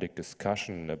a public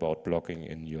discussion about blocking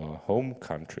in your home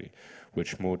country,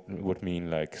 which would mean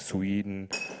like Sweden,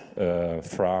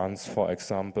 France, for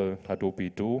example, Hadopi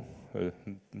II,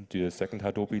 the second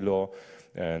Hadopi law,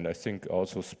 and I think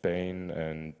also Spain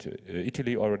and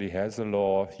Italy already has a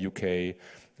law, UK.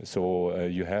 So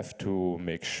you have to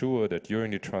make sure that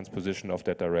during the transposition of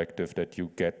that directive that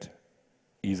you get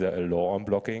either a law on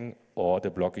blocking or the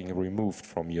blocking removed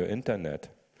from your internet.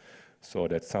 So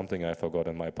that's something I forgot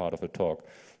in my part of the talk.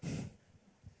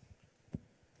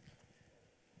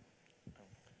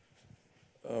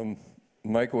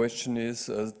 My question is,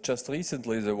 just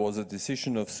recently there was a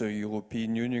decision of the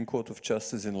European Union Court of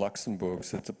Justice in Luxembourg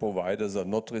that the providers are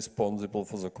not responsible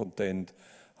for the content.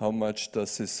 How much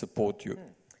does this support you?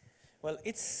 Well,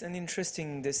 it's an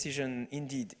interesting decision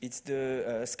indeed. It's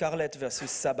the Scarlett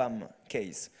versus Sabam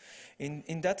case.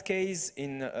 In that case,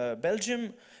 in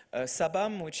Belgium,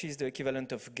 Sabam, which is the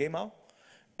equivalent of GEMA,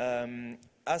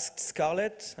 asked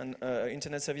Scarlett, an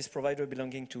internet service provider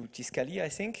belonging to Tiscali, I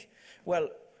think, well,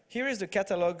 here is the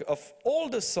catalog of all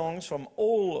the songs from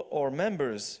all our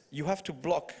members. You have to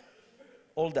block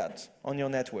all that on your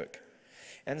network.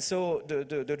 And so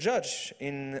the judge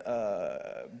in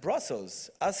Brussels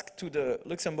asked to the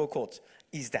Luxembourg court,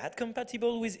 is that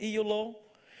compatible with EU law?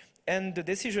 And the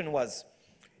decision was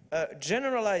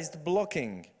generalized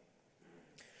blocking,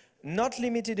 not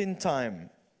limited in time,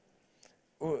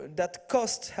 that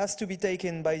cost has to be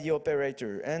taken by the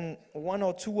operator, and one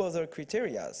or two other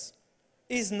criteria,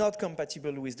 is not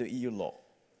compatible with the EU law,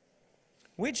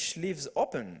 which leaves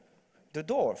open the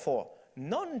door for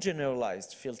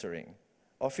non-generalized filtering,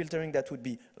 or filtering that would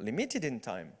be limited in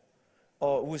time,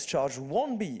 or whose charge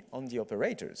won't be on the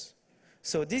operators.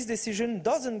 So this decision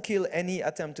doesn't kill any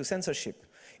attempt to censorship.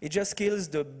 It just kills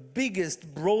the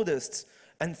biggest, broadest,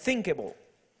 unthinkable.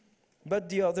 But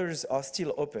the others are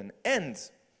still open. And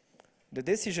the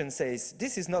decision says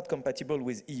this is not compatible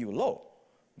with EU law.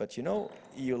 But you know,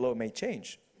 EU law may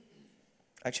change.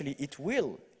 Actually, it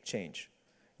will change.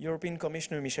 European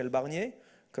Commissioner Michel Barnier,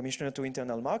 Commissioner to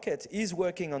Internal Market, is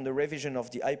working on the revision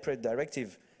of the iPred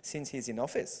directive since he's in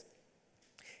office.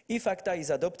 If ACTA is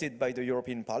adopted by the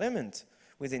European Parliament,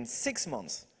 within 6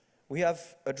 months, we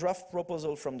have a draft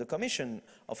proposal from the Commission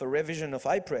of a revision of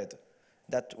iPred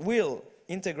that will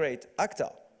integrate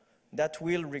ACTA, that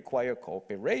will require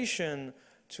cooperation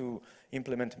to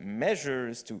implement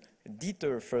measures to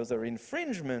deter further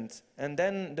infringement, and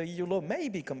then the EU law may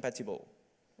be compatible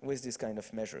with this kind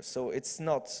of measures. So it's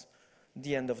not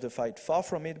the end of the fight, far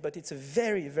from it, but it's a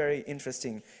very, very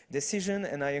interesting decision,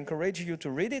 and I encourage you to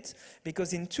read it,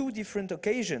 because in 2 different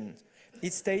occasions,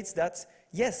 it states that,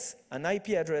 yes, an IP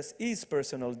address is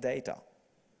personal data.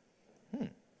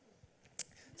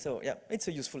 So, yeah, it's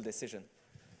a useful decision.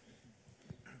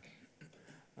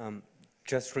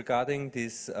 Just regarding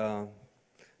this,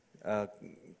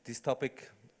 this topic,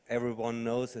 everyone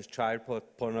knows as child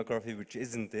pornography, which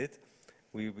isn't it,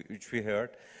 which we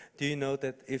heard. Do you know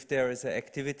that if there is an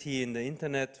activity in the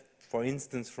internet, for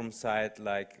instance from site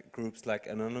like groups like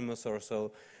Anonymous or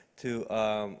so, to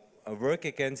work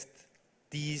against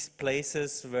these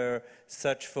places where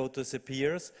such photos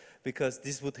appears, because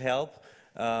this would help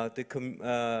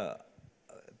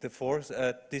the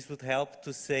this would help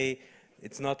to say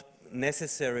it's not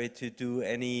necessary to do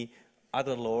any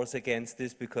other laws against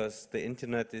this because the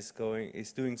internet is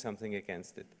doing something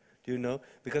against it. Do you know?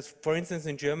 Because, for instance,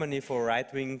 in Germany, for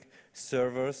right-wing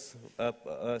servers,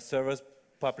 servers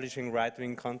publishing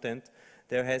right-wing content,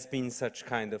 there has been such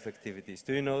kind of activities.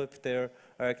 Do you know if there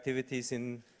are activities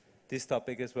in this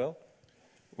topic as well?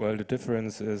 Well, the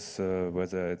difference is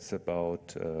whether it's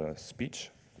about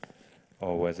speech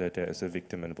or whether there is a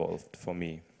victim involved for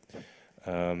me.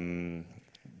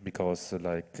 Because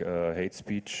like hate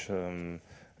speech,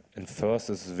 in first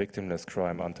is a victimless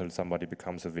crime until somebody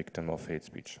becomes a victim of hate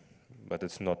speech. But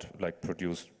it's not like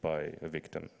produced by a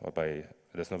victim, or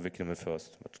there's no victim at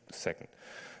first, but second.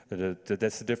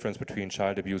 That's the difference between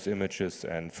child abuse images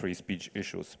and free speech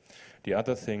issues. The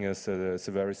other thing is it's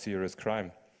a very serious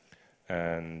crime.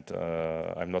 And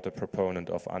I'm not a proponent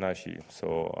of anarchy,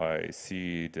 so I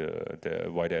see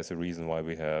why there's a reason why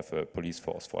we have a police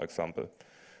force, for example.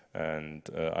 And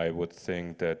I would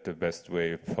think that the best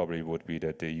way probably would be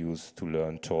that they use to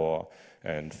learn Tor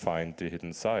and find the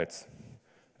hidden sites,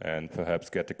 and perhaps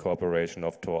get the cooperation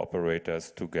of Tor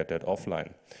operators to get that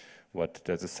offline. But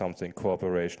that is something,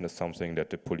 cooperation is something that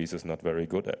the police is not very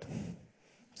good at.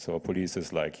 So police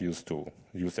is like used to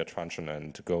use their truncheon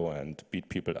and go and beat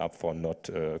people up for not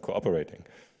cooperating.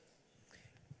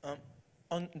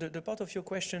 On the part of your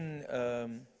question,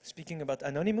 speaking about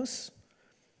Anonymous,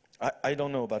 I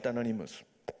don't know about Anonymous.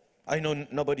 I know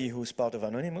nobody who's part of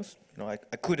Anonymous. You know, I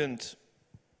couldn't,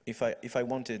 if I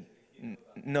wanted,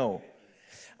 no.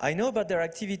 I know about their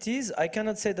activities. I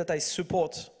cannot say that I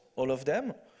support all of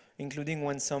them, including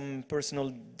when some personal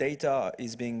data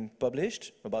is being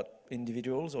published about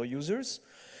individuals or users.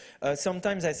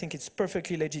 Sometimes I think it's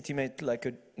perfectly legitimate, like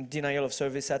a denial of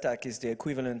service attack is the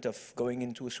equivalent of going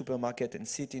into a supermarket and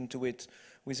sit into it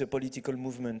with a political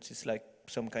movement. It's like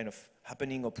some kind of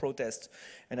happening or protest.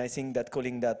 And I think that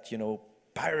calling that, you know,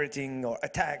 pirating or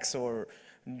attacks or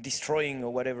destroying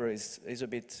or whatever is a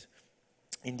bit,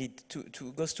 indeed,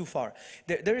 goes too far.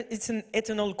 It's an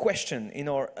eternal question in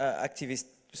our activist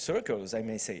circles, I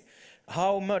may say.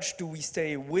 How much do we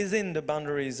stay within the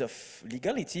boundaries of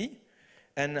legality,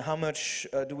 and how much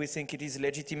do we think it is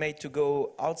legitimate to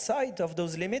go outside of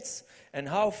those limits, and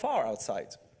how far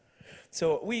outside?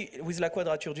 So with La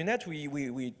Quadrature du Net,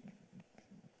 we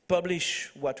publish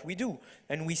what we do,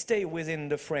 and we stay within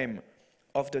the frame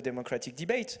of the democratic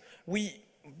debate. We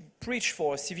preach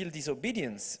for civil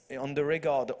disobedience on the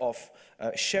regard of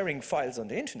sharing files on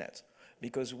the internet,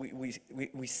 because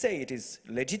we say it is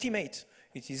legitimate,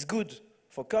 it is good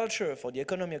for culture, for the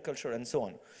economy of culture, and so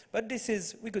on. But this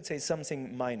is, we could say,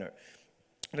 something minor.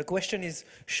 The question is,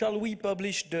 shall we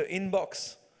publish the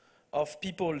inbox of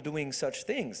people doing such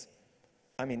things?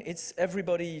 I mean, it's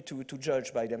everybody to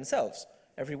judge by themselves.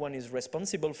 Everyone is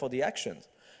responsible for the actions.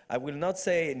 I will not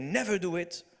say never do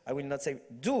it. I will not say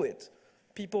do it.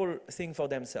 People think for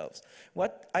themselves.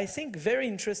 What I think very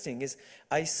interesting is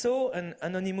I saw an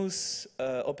anonymous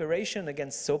operation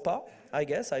against SOPA, I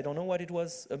guess. I don't know what it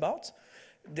was about.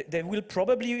 There will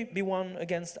probably be one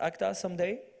against ACTA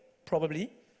someday,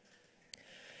 probably.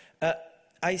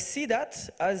 I see that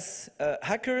as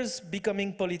hackers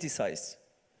becoming politicized.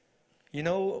 You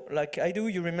know, like I do,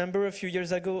 you remember a few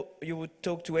years ago, you would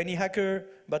talk to any hacker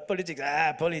about politics.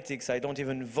 Politics, I don't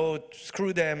even vote,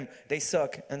 screw them, they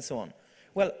suck, and so on.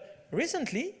 Well,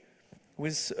 recently,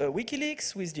 with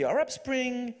WikiLeaks, with the Arab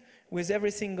Spring, with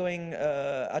everything going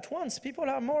at once, people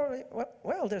are more,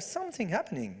 well, there's something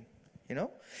happening, you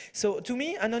know? So to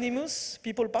me, Anonymous,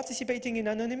 people participating in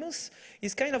Anonymous,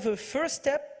 is kind of a first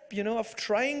step, you know, of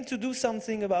trying to do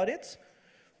something about it,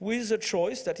 with a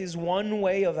choice that is one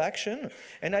way of action.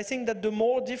 And I think that the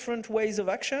more different ways of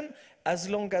action, as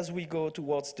long as we go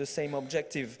towards the same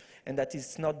objective and that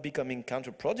it's not becoming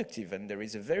counterproductive, and there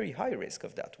is a very high risk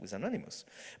of that with Anonymous.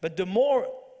 But the more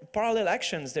parallel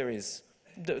actions there is,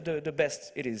 the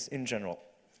best it is in general.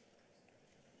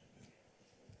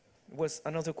 Was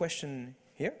another question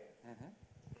here? Mm-hmm.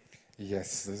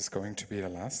 Yes, this is going to be the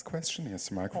last question. Yes,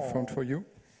 microphone for you.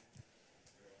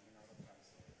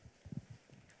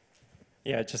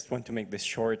 Yeah, I just want to make this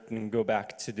short and go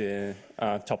back to the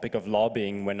topic of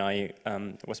lobbying. When I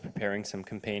was preparing some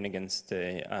campaign against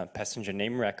the passenger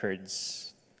name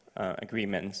records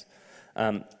agreements,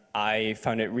 I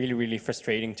found it really, really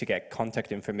frustrating to get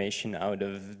contact information out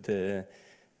of the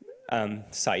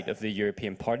site of the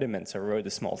European Parliament. So I wrote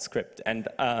a small script, and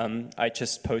I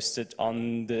just posted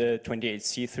on the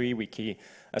 28C3 wiki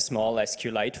a small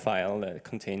SQLite file that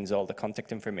contains all the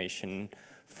contact information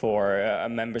for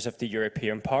members of the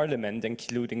European Parliament,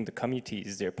 including the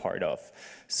committees they're part of.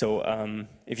 So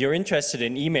if you're interested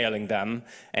in emailing them,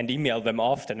 and email them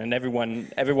often, and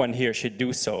everyone here should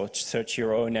do so, search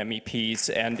your own MEPs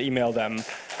and email them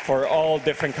for all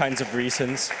different kinds of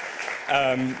reasons.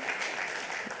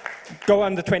 Go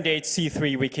on the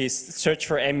 28C3 wikis, search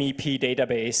for MEP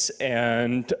database,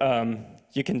 and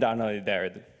you can download it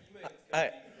there.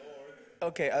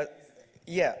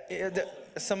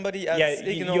 Somebody has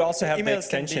you also have the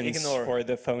extensions for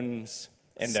the phones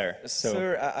in there. So.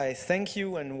 Sir, I thank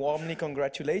you and warmly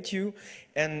congratulate you,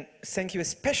 and thank you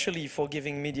especially for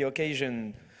giving me the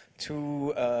occasion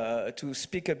to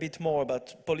speak a bit more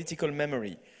about political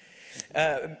memory.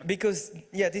 Because,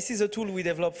 this is a tool we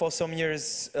developed for some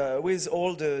years with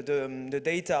all the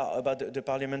data about the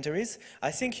parliamentaries.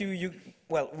 I think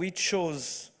we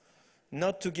chose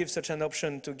not to give such an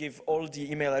option to give all the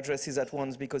email addresses at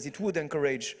once, because it would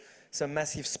encourage some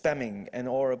massive spamming, and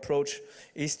our approach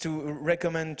is to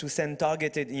recommend to send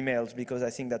targeted emails, because I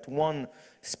think that one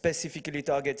specifically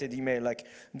targeted email, like,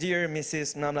 "Dear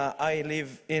Mrs. Nana, I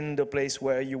live in the place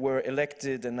where you were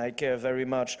elected and I care very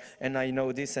much, and I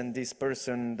know this and this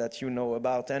person that you know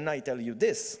about, and I tell you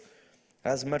this,"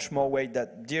 has much more weight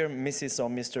than "Dear Mrs. or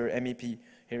Mr. MEP,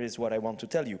 here is what I want to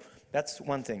tell you." That's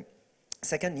one thing.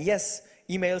 Second, yes,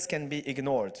 emails can be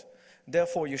ignored.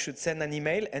 Therefore, you should send an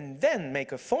email and then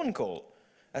make a phone call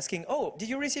asking, "Oh, did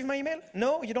you receive my email?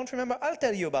 No, you don't remember? I'll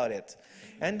tell you about it."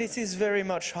 And this is very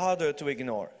much harder to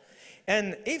ignore.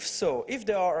 And if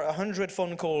there are 100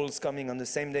 phone calls coming on the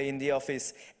same day in the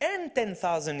office and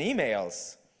 10,000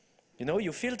 emails,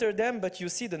 you filter them, but you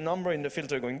see the number in the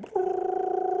filter going,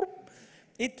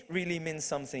 it really means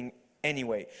something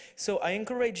anyway. So I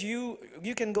encourage you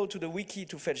can go to the wiki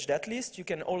to fetch that list. You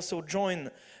can also join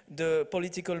the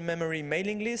political memory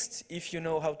mailing list if you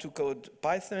know how to code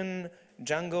Python,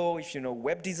 Django, if you know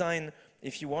web design,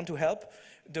 if you want to help.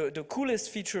 The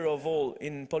coolest feature of all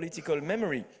in political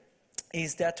memory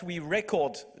is that we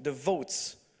record the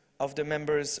votes of the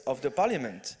members of the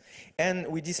parliament, and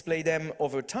we display them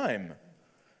over time.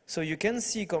 So you can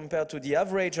see, compared to the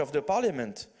average of the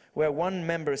parliament, where one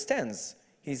member stands.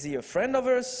 Is he a friend of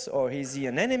us, or is he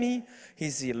an enemy?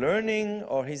 Is he learning,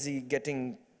 or is he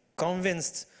getting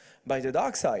convinced by the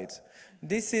dark side?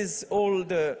 This is all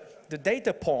the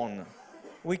data porn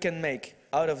we can make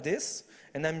out of this,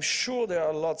 and I'm sure there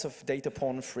are lots of data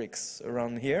porn freaks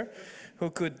around here who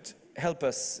could help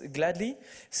us gladly.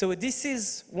 So this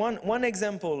is one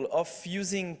example of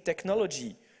using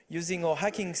technology, using our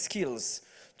hacking skills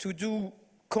to do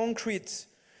concrete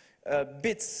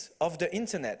bits of the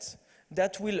internet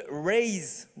that will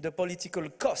raise the political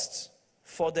costs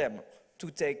for them to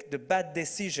take the bad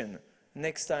decision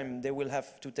next time they will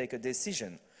have to take a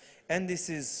decision. And this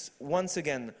is, once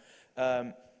again,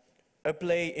 a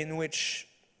play in which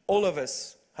all of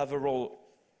us have a role.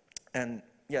 And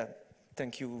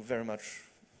thank you very much.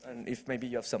 And if maybe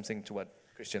you have something to add,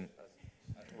 Christian.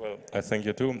 Well, I thank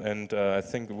you too. And I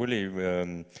think really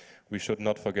we should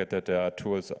not forget that there are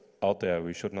tools out there.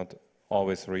 We should not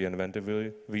always reinvent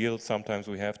the wheel. Sometimes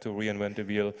we have to reinvent the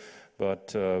wheel, but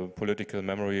political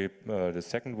memory, the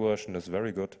second version, is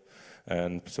very good.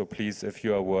 And so please, if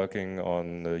you are working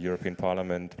on the European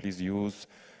Parliament, please use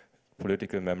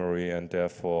political memory and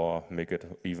therefore make it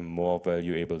even more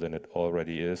valuable than it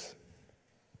already is.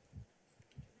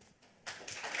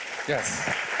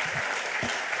 Yes.